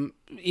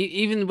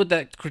even with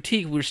that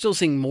critique, we're still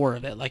seeing more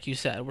of it? Like you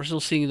said, we're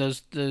still seeing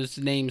those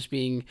names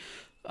being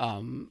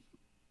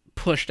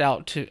pushed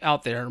out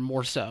there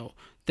more so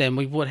than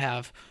we would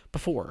have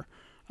before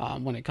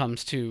when it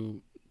comes to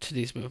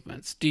these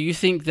movements. Do you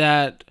think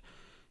that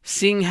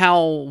seeing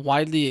how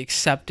widely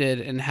accepted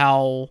and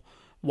how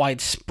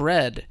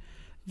widespread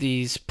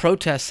these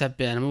protests have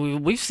been, I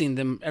mean, we've seen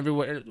them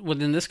everywhere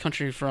within this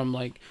country, from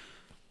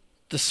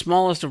the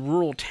smallest of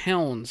rural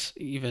towns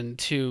even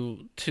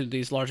to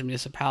these large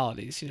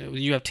municipalities.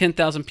 You have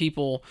 10,000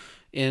 people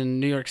in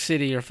New York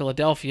City or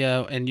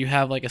Philadelphia, and you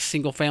have a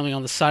single family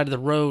on the side of the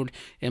road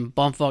in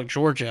Bumfuck,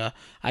 Georgia.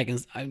 I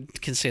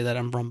can say that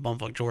I'm from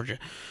Bumfuck, Georgia.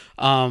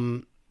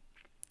 But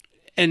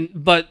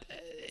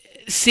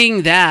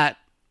seeing that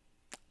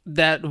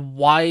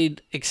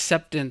wide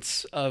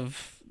acceptance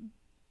of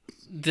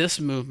this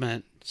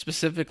movement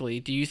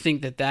specifically, do you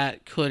think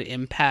that could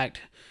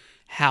impact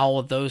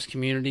how those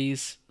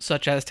communities,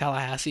 such as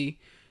Tallahassee,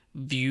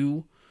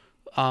 view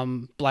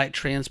Black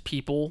trans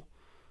people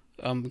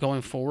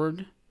going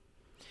forward?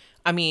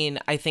 I mean,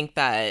 I think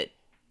that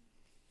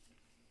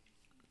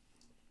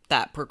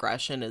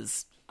progression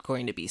is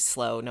going to be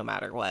slow no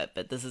matter what,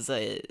 but this is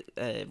a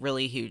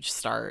really huge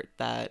start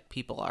that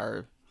people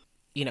are,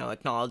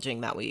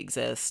 acknowledging that we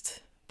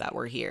exist, that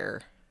we're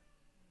here.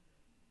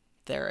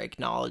 They're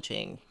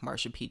acknowledging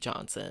Marsha P.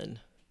 Johnson.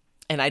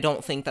 And I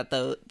don't think that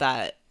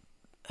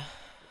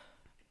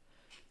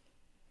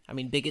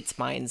bigots'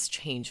 minds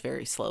change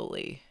very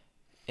slowly,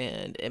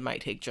 and it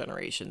might take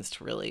generations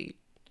to really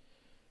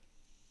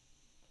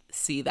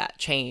see that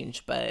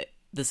change, but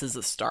this is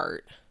a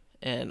start.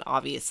 And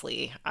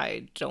obviously,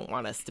 I don't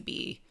want us to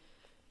be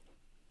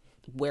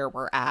where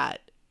we're at,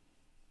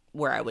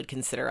 where I would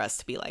consider us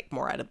to be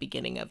more at a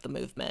beginning of the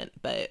movement,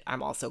 but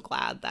I'm also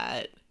glad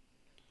that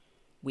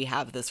we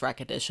have this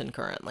recognition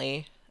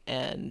currently,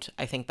 and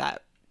I think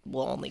that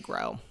will only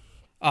grow.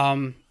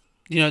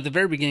 At the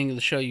very beginning of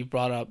the show, you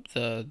brought up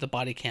the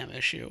body cam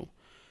issue,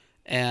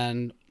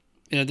 and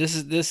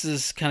this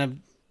is kind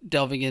of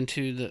delving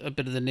into a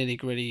bit of the nitty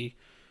gritty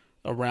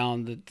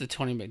around the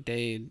Tony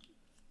McDade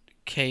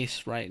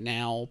case right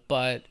now.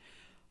 But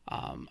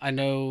I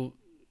know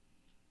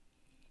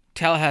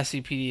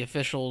Tallahassee PD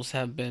officials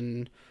have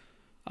been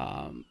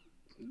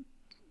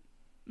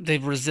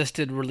they've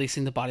resisted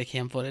releasing the body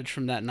cam footage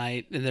from that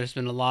night, and there's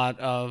been a lot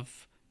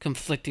of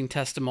conflicting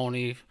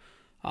testimony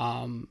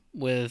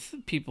with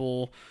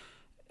people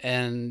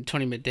and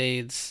Tony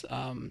McDade's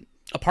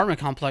apartment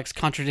complex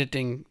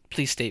contradicting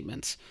police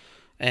statements.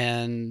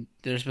 And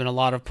there's been a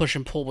lot of push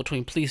and pull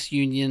between police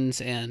unions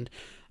and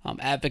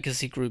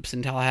advocacy groups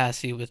in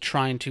Tallahassee with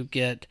trying to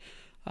get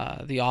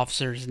the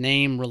officer's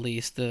name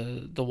released,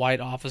 the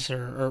white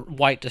officer, or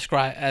white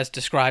as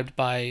described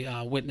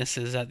by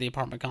witnesses at the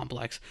apartment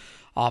complex,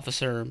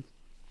 officer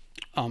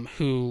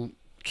who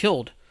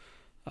killed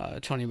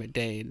Tony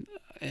McDade,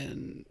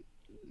 and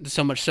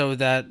so much so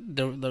that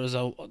there was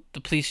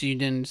the police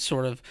union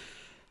sort of,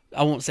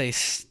 I won't say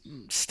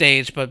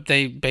staged, but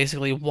they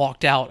basically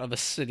walked out of a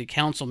city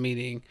council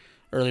meeting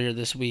earlier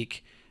this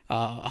week.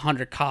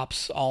 100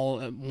 cops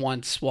all at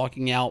once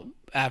walking out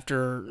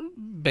after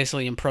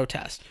basically in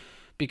protest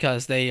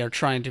because they are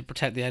trying to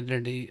protect the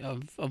identity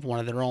of one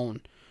of their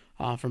own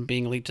from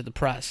being leaked to the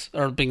press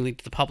or being leaked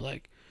to the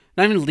public.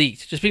 Not even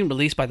leaked, just being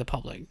released by the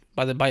public,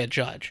 by a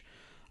judge.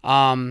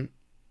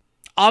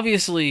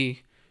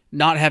 Obviously,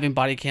 not having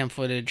body cam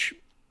footage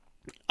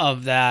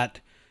of that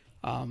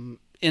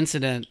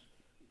incident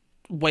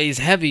weighs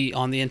heavy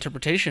on the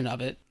interpretation of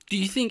it. Do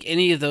you think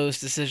any of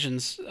those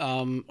decisions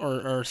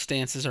or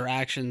stances or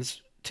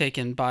actions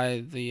taken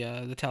by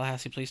the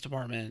Tallahassee Police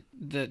Department,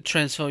 that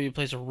transphobia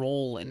plays a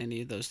role in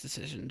any of those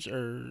decisions,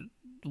 or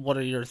what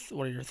are your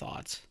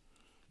thoughts?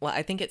 Well,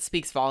 I think it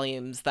speaks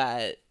volumes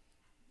that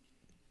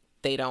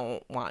they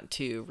don't want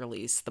to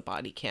release the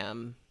body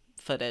cam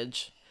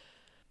footage.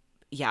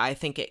 Yeah, I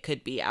think it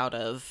could be out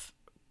of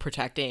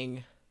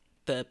protecting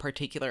the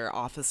particular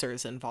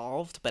officers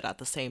involved, but at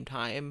the same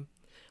time,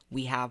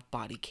 we have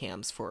body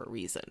cams for a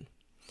reason.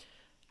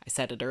 I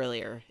said it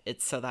earlier.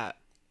 It's so that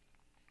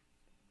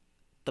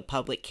the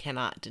public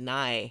cannot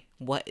deny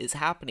what is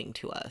happening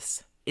to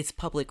us. It's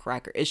public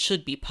record. It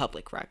should be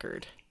public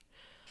record.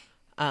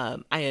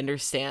 I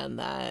understand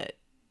that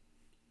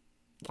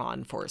law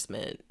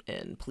enforcement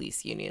and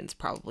police unions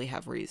probably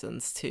have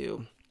reasons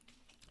to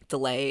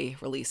delay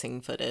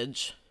releasing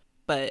footage,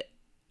 but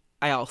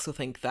I also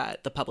think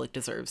that the public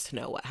deserves to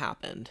know what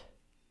happened.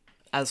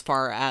 As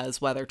far as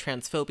whether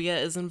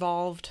transphobia is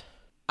involved,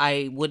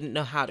 I wouldn't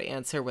know how to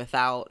answer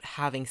without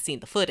having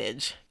seen the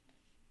footage,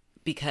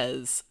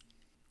 because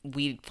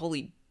we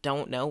fully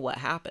don't know what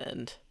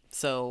happened.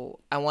 So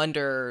I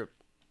wonder,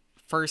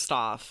 first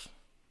off,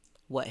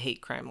 what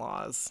hate crime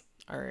laws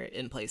are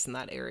in place in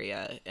that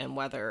area, and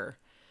whether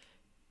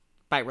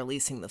by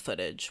releasing the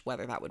footage,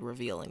 whether that would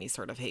reveal any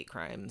sort of hate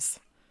crimes.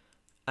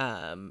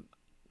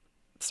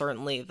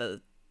 Certainly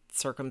the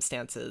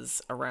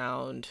circumstances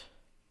around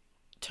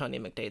Tony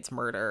McDade's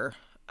murder,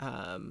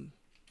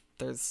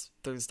 there's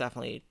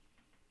definitely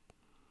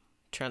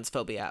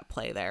transphobia at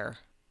play there.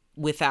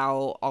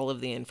 Without all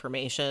of the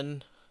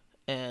information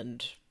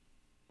and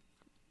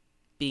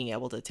being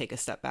able to take a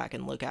step back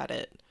and look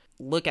at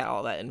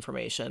all that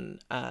information,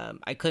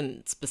 I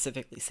couldn't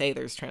specifically say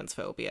there's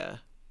transphobia.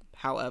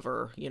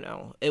 However,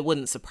 it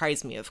wouldn't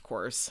surprise me, of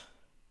course.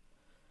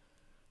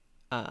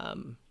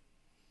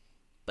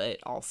 But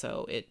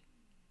also it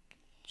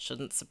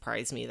shouldn't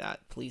surprise me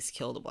that police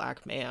killed a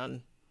black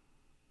man.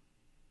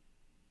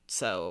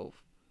 So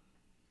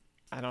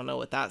I don't know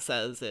what that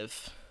says,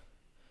 if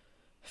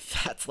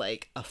that's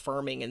like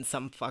affirming in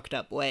some fucked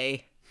up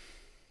way.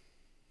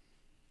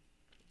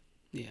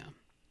 Yeah.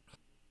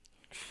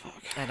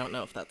 Fuck. I don't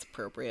know if that's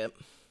appropriate.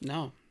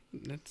 No,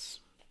 it's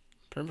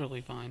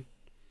perfectly fine.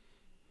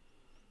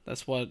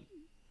 That's why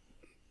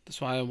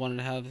I wanted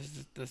to have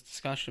this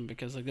discussion,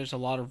 because there's a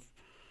lot of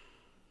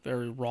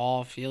very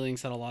raw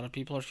feelings that a lot of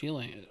people are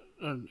feeling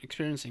or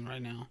experiencing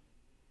right now,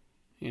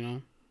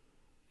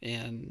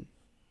 and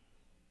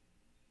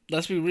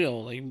let's be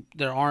real,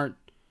 there aren't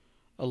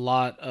a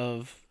lot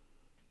of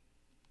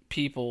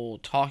people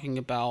talking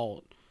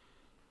about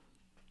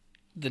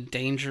the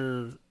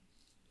danger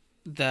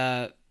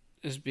that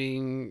is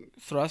being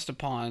thrust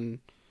upon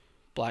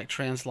black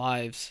trans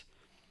lives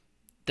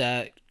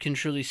that can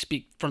truly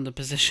speak from the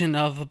position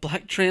of a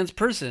black trans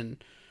person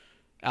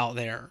out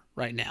there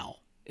right now,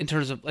 in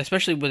terms of,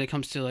 especially when it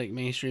comes to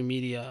mainstream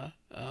media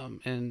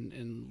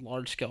and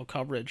large scale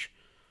coverage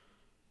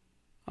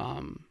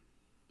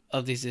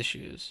of these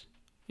issues,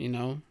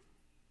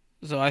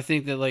 So I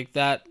think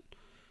that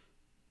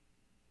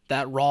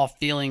that raw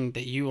feeling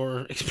that you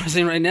are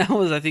expressing right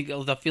now is, I think,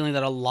 the feeling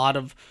that a lot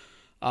of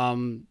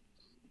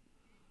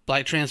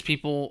black trans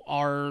people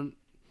are,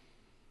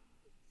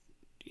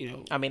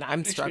 I mean,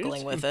 I'm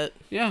struggling with it.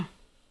 Yeah.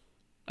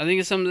 I think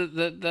it's something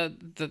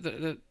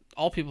that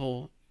all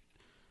people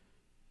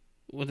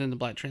within the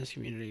black trans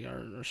community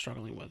are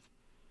struggling with,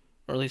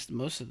 or at least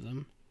most of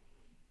them.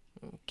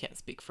 Can't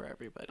speak for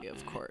everybody,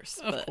 of course.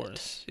 Of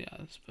course,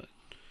 yes, but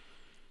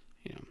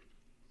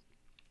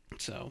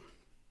so.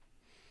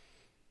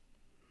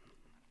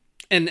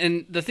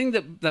 And the thing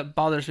that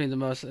bothers me the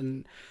most,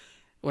 and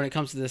when it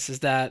comes to this, is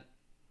that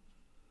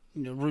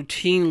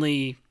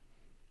routinely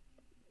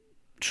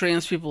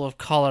trans people of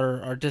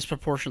color are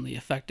disproportionately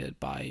affected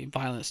by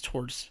violence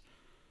towards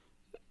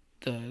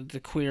the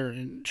queer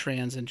and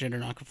trans and gender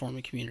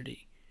nonconforming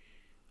community.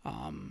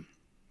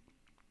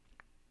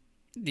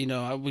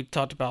 we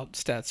talked about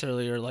stats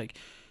earlier. Like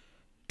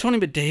Tony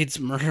McDade's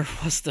murder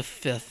was the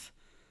 5th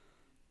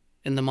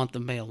in the month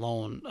of May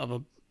alone of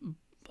a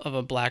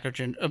black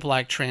a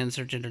black trans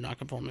or gender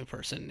nonconforming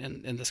person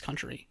in this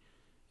country.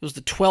 It was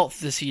the 12th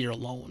this year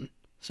alone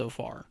so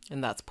far.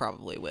 And that's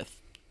probably with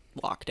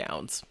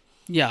lockdowns.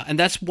 Yeah, and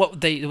that's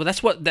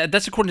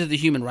according to the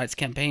Human Rights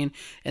Campaign,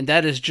 and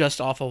that is just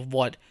off of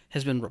what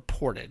has been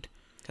reported.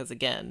 Because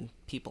again,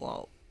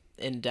 people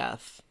in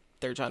death,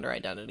 their gender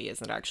identity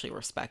isn't actually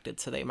respected,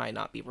 so they might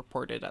not be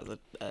reported as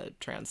a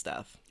trans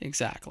death.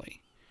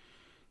 Exactly.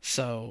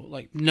 So,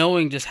 like,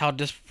 knowing just how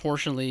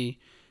disproportionately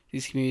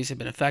these communities have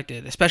been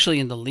affected, especially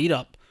in the lead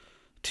up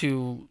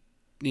to,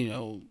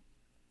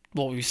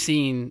 what we've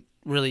seen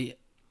really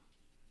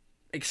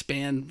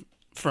expand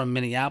from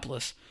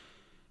Minneapolis.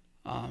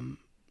 I'll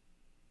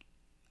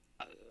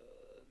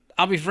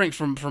be frank,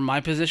 from my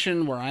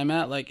position where I'm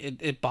at, like,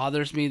 it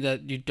bothers me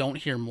that you don't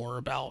hear more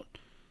about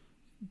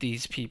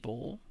these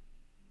people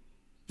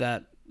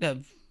that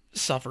have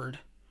suffered.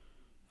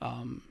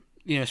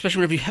 Especially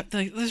whenever you have,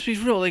 like, let's be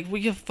real, like,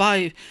 we have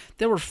 5,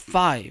 there were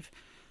 5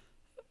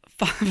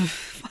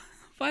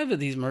 of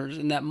these murders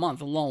in that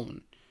month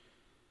alone.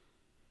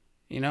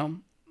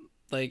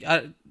 Like,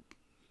 I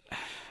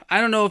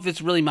don't know if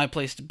it's really my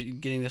place to be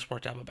getting this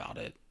worked up about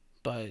it,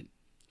 but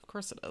of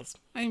course it is.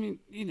 I mean,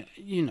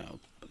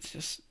 it's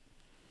just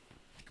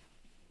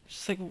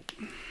like,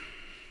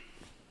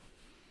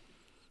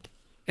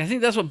 I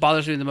think that's what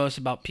bothers me the most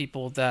about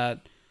people that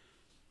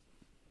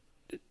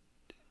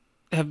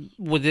have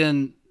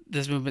within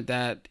this movement,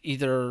 that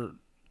either,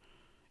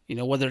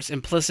 whether it's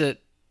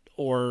implicit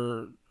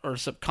or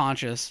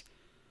subconscious,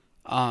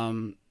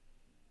 don't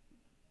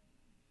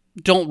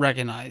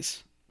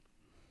recognize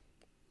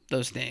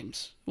those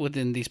names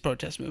within these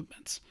protest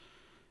movements.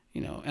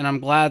 And I'm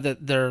glad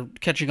that they're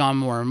catching on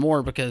more and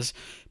more, because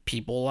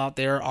people out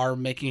there are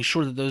making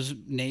sure that those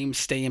names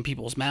stay in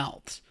people's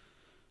mouths.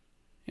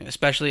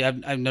 Especially,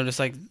 I've noticed,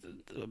 like,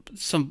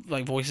 some,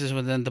 like, voices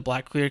within the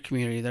Black queer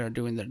community that are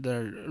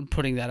they're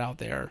putting that out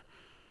there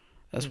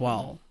as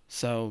well.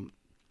 So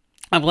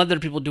I'm glad there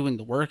are people doing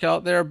the work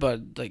out there,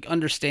 but, like,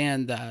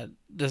 understand that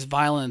this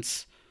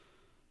violence,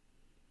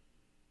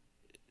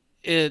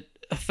 it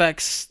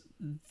affects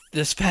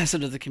this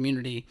facet of the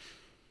community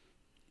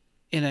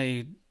in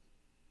a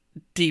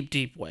deep,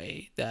 deep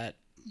way that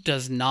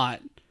does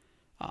not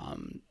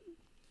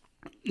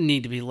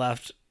need to be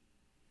left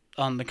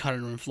on the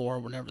cutting room floor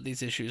whenever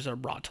these issues are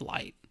brought to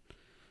light.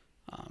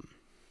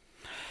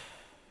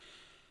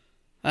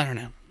 I don't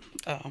know.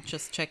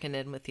 Just checking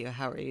in with you.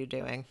 How are you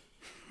doing?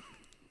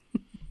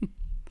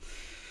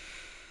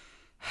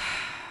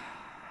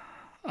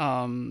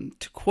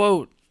 To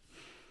quote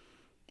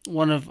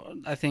one of,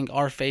 I think,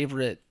 our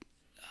favorite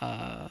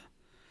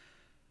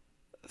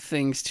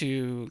things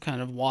to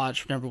kind of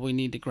watch whenever we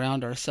need to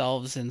ground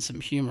ourselves in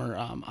some humor,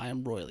 I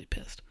am royally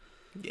pissed.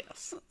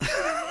 Yes.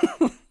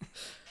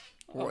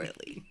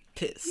 Royally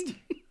pissed.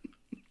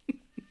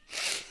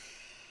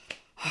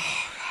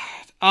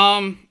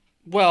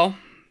 Well,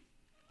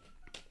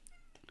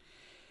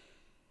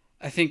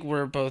 I think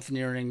we're both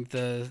nearing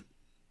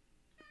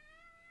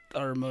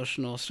our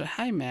emotional. So,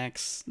 hi,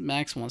 Max.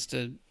 Max wants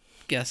to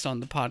guest on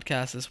the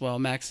podcast as well.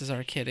 Max is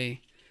our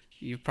kitty.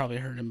 You've probably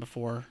heard him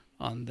before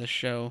on this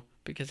show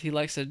because he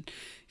likes to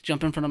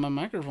jump in front of my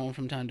microphone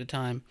from time to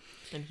time.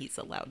 And he's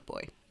a loud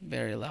boy.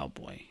 Very loud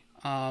boy.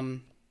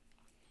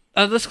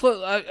 Let's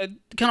close. I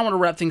kind of want to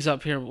wrap things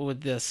up here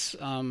with this.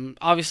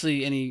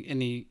 Obviously,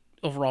 any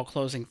overall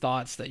closing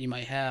thoughts that you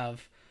might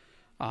have,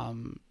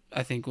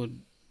 I think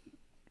would,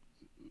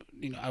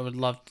 I would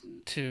love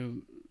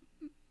to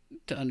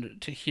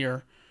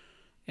hear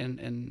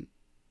and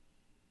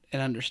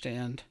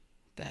understand.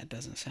 That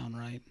doesn't sound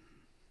right.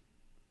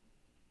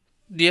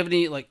 Do you have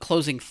any, like,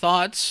 closing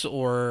thoughts,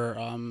 or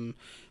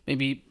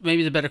maybe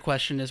the better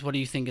question is, what do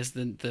you think is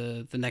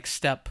the next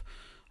step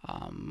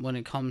when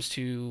it comes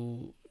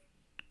to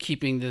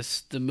keeping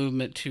the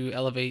movement to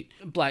elevate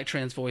Black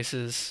trans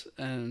voices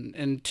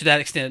and to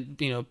that extent,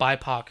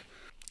 BIPOC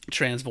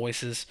trans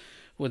voices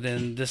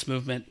within this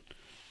movement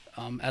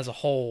as a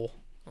whole?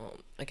 Well,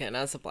 again,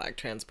 as a Black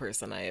trans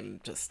person, I am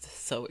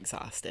just so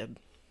exhausted.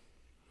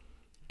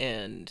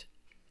 And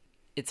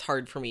it's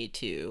hard for me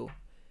to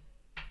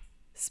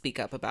speak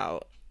up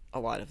about a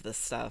lot of this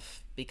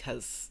stuff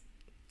because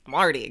I'm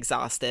already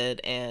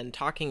exhausted, and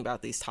talking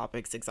about these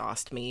topics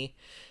exhaust me.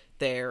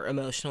 They're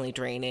emotionally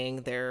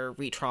draining. They're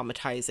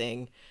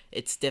re-traumatizing.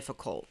 It's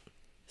difficult.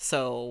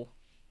 So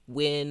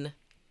when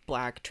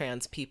Black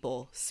trans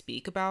people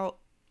speak about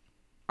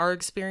our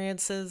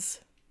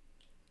experiences,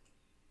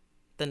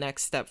 the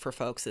next step for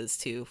folks is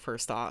to,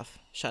 first off,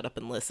 shut up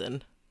and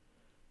listen.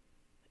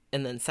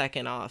 And then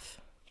second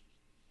off,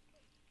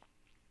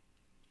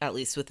 at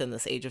least within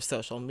this age of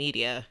social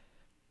media,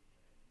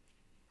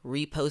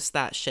 repost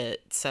that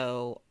shit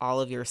so all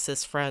of your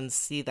cis friends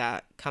see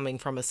that coming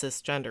from a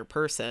cisgender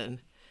person.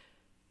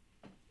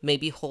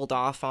 Maybe hold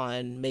off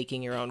on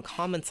making your own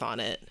comments on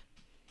it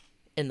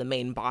in the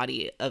main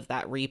body of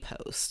that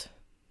repost,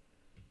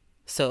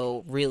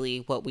 So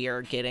really what we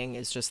are getting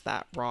is just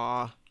that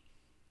raw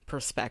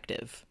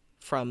perspective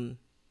from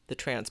the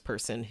trans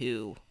person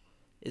who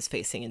is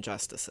facing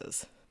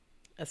injustices.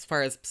 As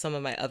far as some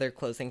of my other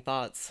closing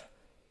thoughts,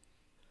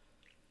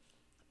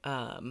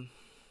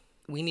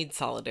 we need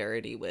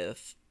solidarity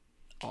with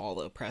all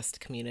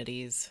oppressed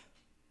communities.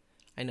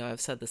 I know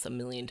I've said this a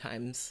million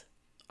times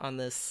on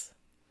this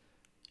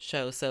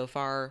show so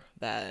far,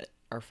 that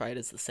our fight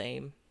is the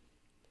same.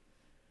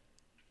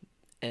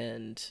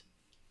 And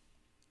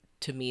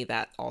to me,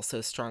 that also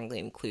strongly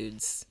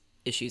includes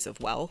issues of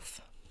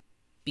wealth,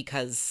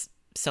 because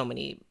so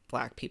many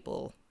Black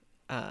people,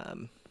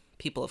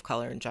 people of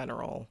color in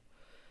general,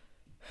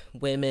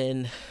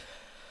 women,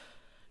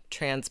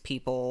 trans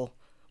people,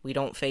 we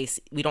don't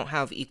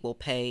have equal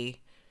pay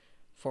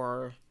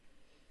for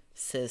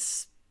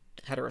cis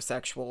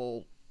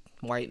heterosexual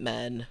white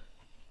men.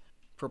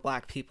 For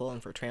Black people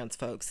and for trans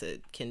folks,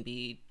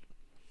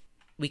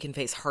 we can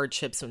face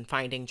hardships when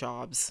finding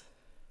jobs,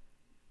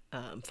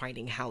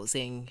 finding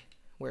housing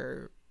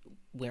where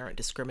we aren't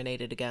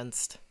discriminated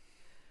against.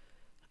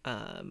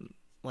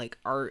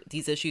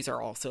 These issues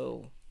are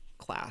also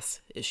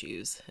class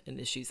issues and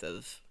issues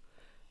of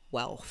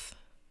wealth,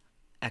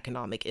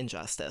 economic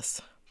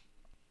injustice.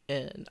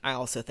 And I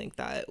also think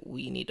that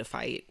we need to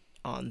fight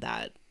on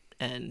that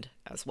end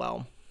as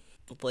well.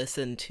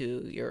 Listen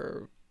to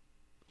your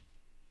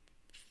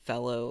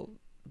fellow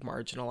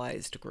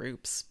marginalized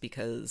groups,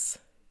 because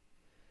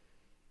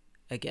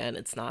again,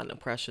 it's not an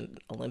oppression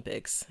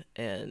Olympics,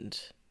 and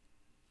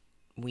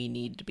we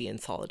need to be in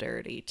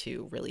solidarity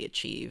to really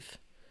achieve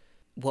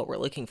what we're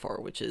looking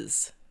for, which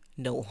is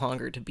no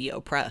longer to be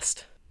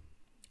oppressed.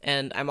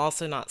 And I'm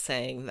also not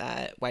saying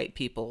that white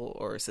people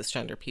or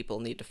cisgender people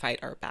need to fight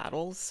our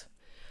battles,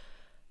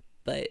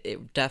 but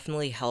it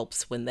definitely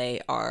helps when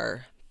they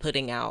are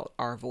putting out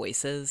our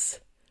voices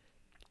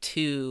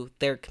to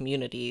their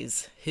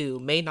communities who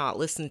may not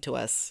listen to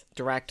us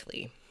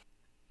directly.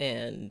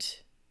 And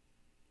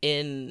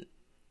in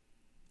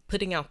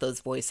putting out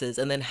those voices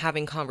and then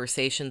having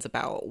conversations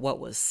about what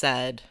was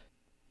said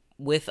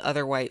with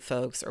other white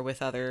folks or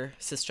with other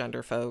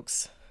cisgender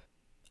folks,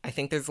 I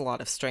think there's a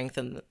lot of strength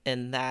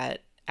in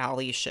that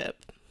allyship,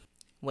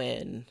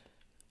 when,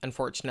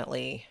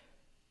 unfortunately,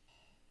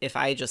 if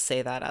I just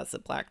say that as a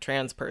Black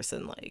trans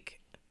person, like,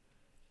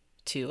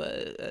 to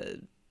a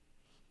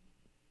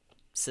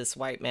cis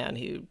white man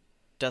who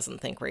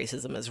doesn't think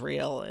racism is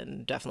real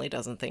and definitely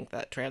doesn't think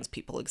that trans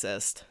people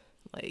exist,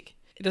 like,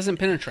 It doesn't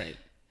penetrate.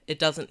 It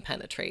doesn't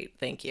penetrate.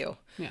 Thank you.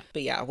 Yeah.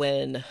 But yeah,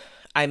 when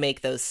I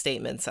make those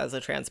statements as a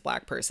trans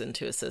Black person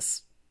to a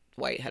cis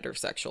white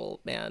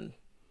heterosexual man,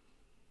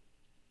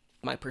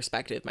 my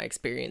perspective, my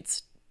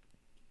experience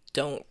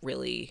don't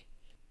really,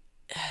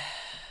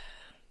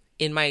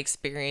 in my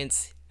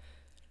experience,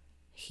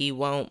 he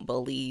won't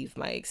believe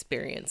my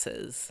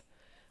experiences.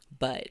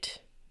 But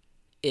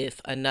if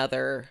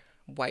another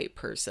white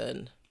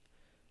person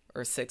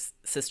or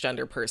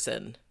cisgender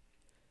person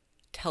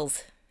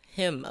tells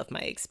him of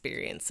my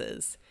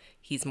experiences,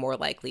 he's more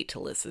likely to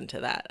listen to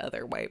that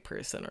other white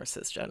person or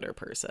cisgender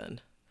person.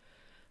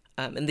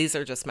 And these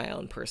are just my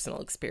own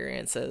personal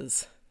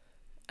experiences.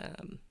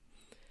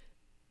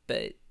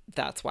 But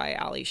that's why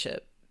allyship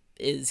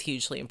is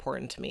hugely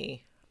important to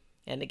me.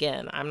 And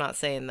again, I'm not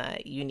saying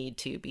that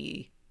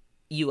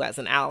you as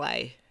an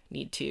ally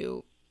need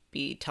to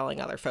be telling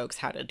other folks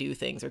how to do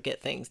things or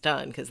get things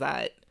done, because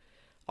that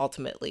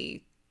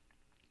ultimately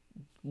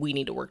we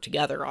need to work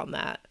together on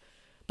that.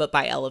 But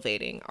by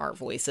elevating our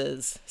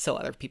voices so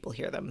other people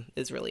hear them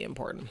is really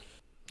important.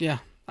 Yeah,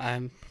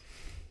 I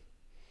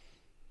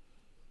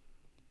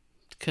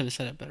could have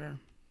said it better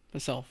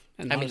myself.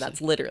 And I mean, that's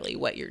literally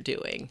what you're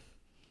doing.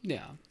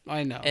 Yeah,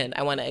 I know. And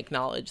I want to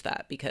acknowledge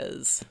that,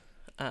 because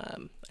I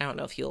don't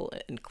know if you'll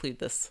include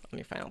this on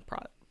your final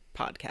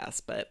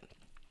podcast, but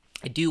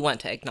I do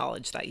want to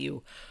acknowledge that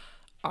you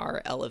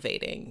are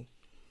elevating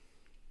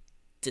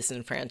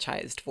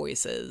disenfranchised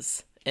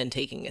voices and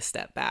taking a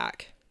step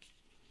back.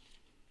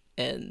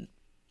 And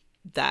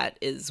that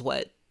is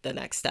what the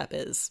next step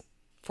is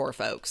for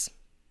folks,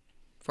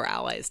 for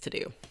allies to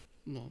do.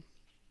 Well,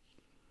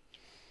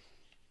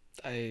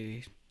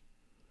 I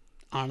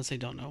honestly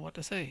don't know what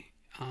to say.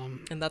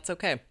 And that's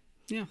okay.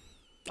 Yeah.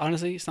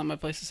 Honestly, it's not my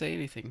place to say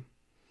anything.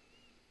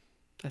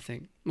 I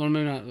think. Well,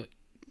 maybe not.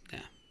 Yeah.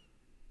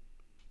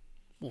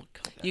 We'll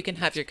you can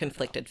have your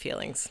conflicted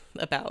feelings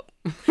about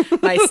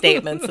my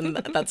statements, and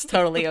that's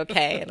totally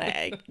okay. And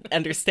I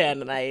understand,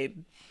 and I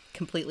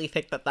completely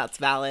think that that's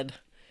valid.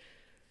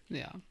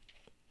 Yeah.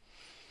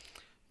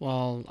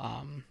 Well,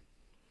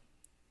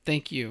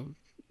 thank you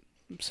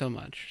so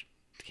much,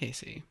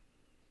 Casey,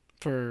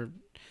 for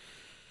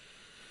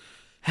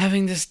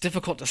having this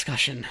difficult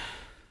discussion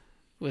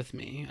with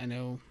me. I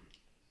know.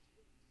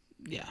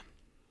 Yeah.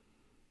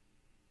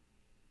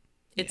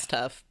 It's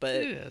tough, but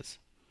it is.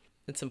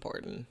 It's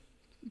important.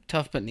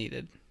 Tough but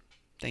needed.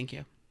 Thank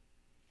you.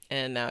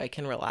 And now I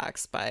can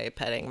relax by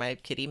petting my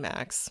kitty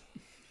Max.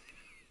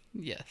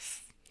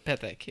 Yes.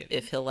 Pet that kitty.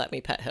 If he'll let me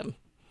pet him.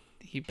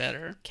 He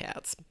better.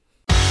 Cats.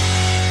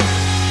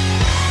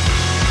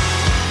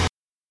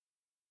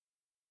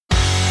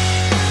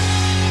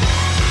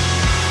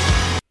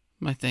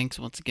 My thanks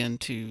once again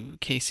to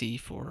Casey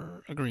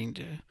for agreeing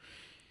to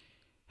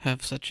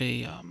have such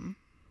a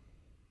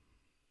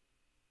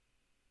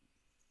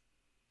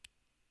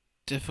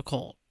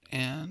difficult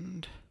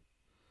and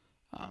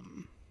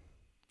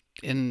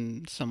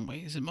in some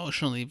ways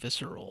emotionally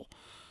visceral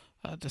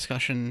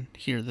discussion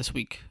here this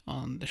week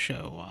on the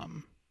show.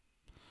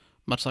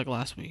 Much like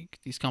last week,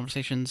 these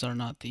conversations are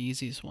not the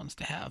easiest ones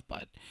to have,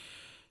 but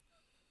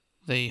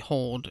they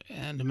hold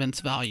an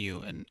immense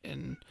value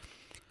in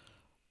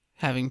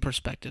having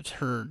perspectives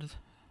heard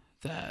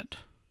that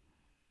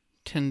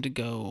tend to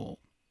go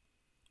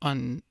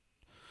unnoticed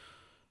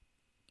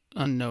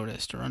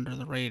or under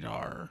the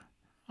radar,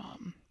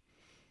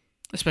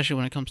 especially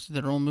when it comes to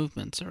their own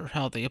movements or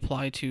how they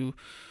apply to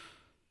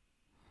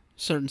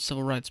certain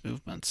civil rights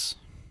movements,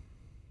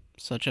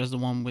 such as the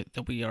one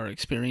that we are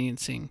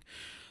experiencing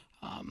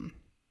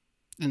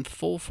in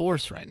full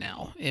force right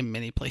now in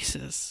many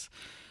places.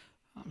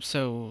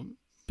 So,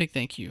 big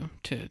thank you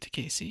to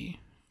Casey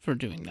for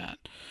doing that.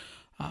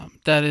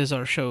 That is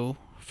our show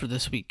for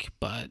this week,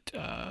 but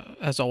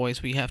as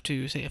always, we have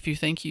to say a few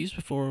thank yous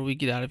before we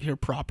get out of here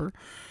proper.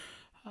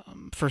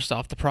 First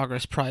off, the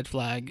Progress Pride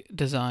flag,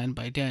 designed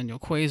by Daniel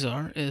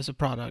Quasar, is a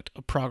product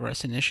of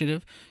Progress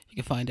Initiative. You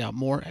can find out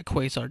more at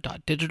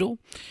quasar.digital.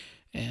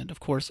 And of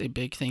course, a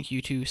big thank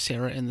you to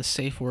Sarah and the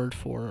Safe Word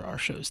for our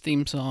show's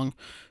theme song,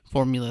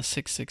 Formula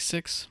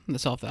 666.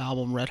 That's off the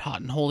album Red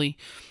Hot and Holy.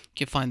 You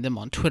can find them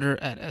on Twitter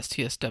at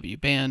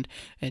STSWBand,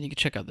 and you can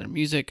check out their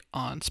music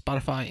on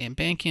Spotify and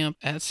Bandcamp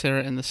at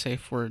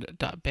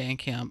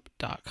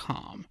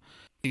sarahandthesafeword.bandcamp.com.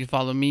 You can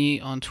follow me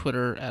on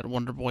Twitter at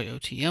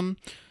WonderboyOTM. You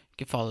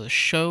can follow the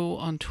show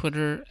on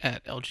Twitter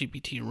at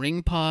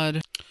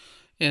LGBTRingPod.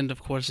 And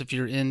of course, if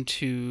you're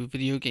into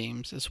video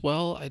games as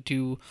well, I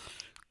do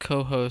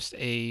co-host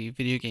a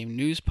video game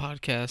news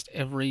podcast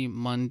every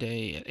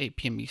Monday at 8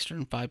 p.m.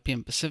 Eastern, 5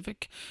 p.m.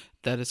 Pacific.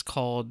 That is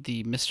called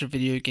the Mr.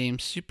 Video Game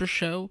Super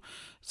Show.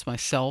 It's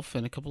myself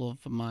and a couple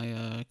of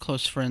my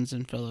close friends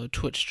and fellow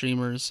Twitch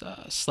streamers,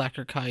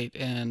 Slacker Kite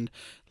and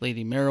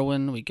Lady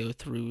Merowin. We go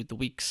through the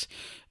week's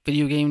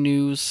video game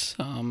news,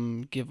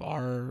 give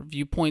our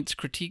viewpoints,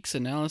 critiques,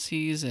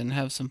 analyses, and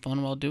have some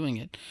fun while doing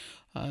it.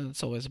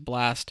 It's always a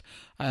blast.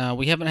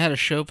 We haven't had a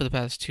show for the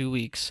past 2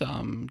 weeks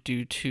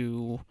due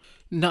to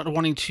not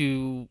wanting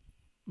to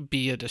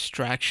be a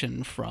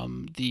distraction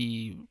from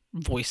the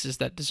voices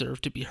that deserve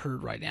to be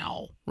heard right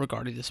now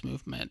regarding this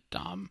movement.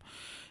 It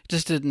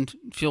just didn't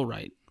feel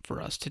right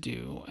for us to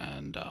do,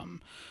 and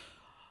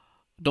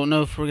don't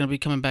know if we're going to be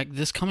coming back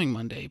this coming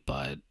Monday,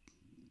 but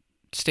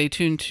stay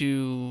tuned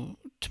to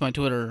my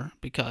Twitter,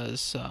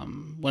 because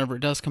whenever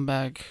it does come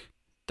back,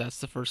 that's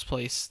the first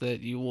place that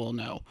you will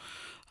know.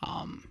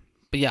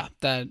 But yeah,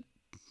 that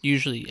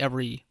usually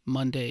every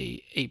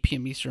Monday, 8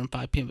 p.m. Eastern,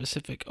 5 p.m.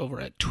 Pacific, over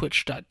at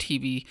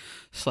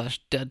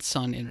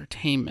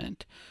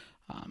twitch.tv/DeadSunEntertainment.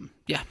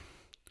 Yeah.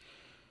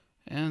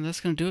 And that's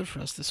going to do it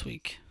for us this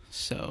week.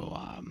 So,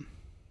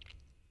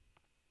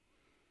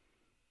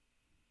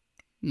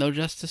 no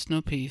justice,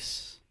 no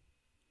peace.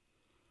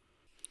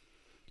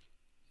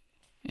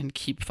 And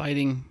keep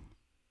fighting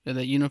at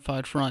that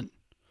unified front.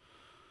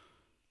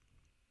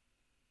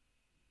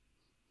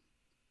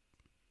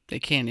 They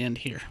can't end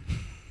here.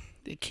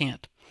 It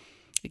can't.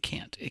 It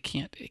can't. It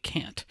can't. It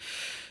can't.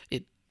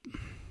 It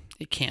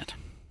can't.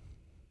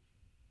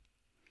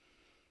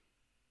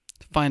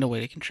 Find a way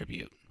to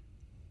contribute.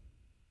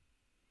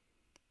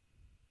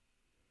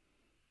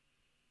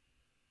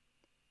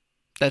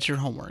 That's your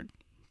homework.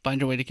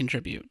 Find your way to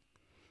contribute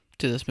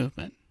to this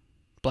movement.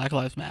 Black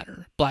Lives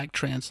Matter. Black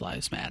Trans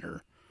Lives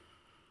Matter.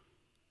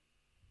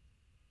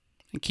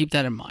 And keep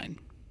that in mind.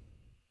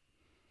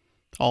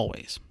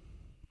 Always.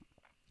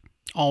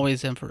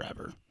 Always and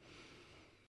forever.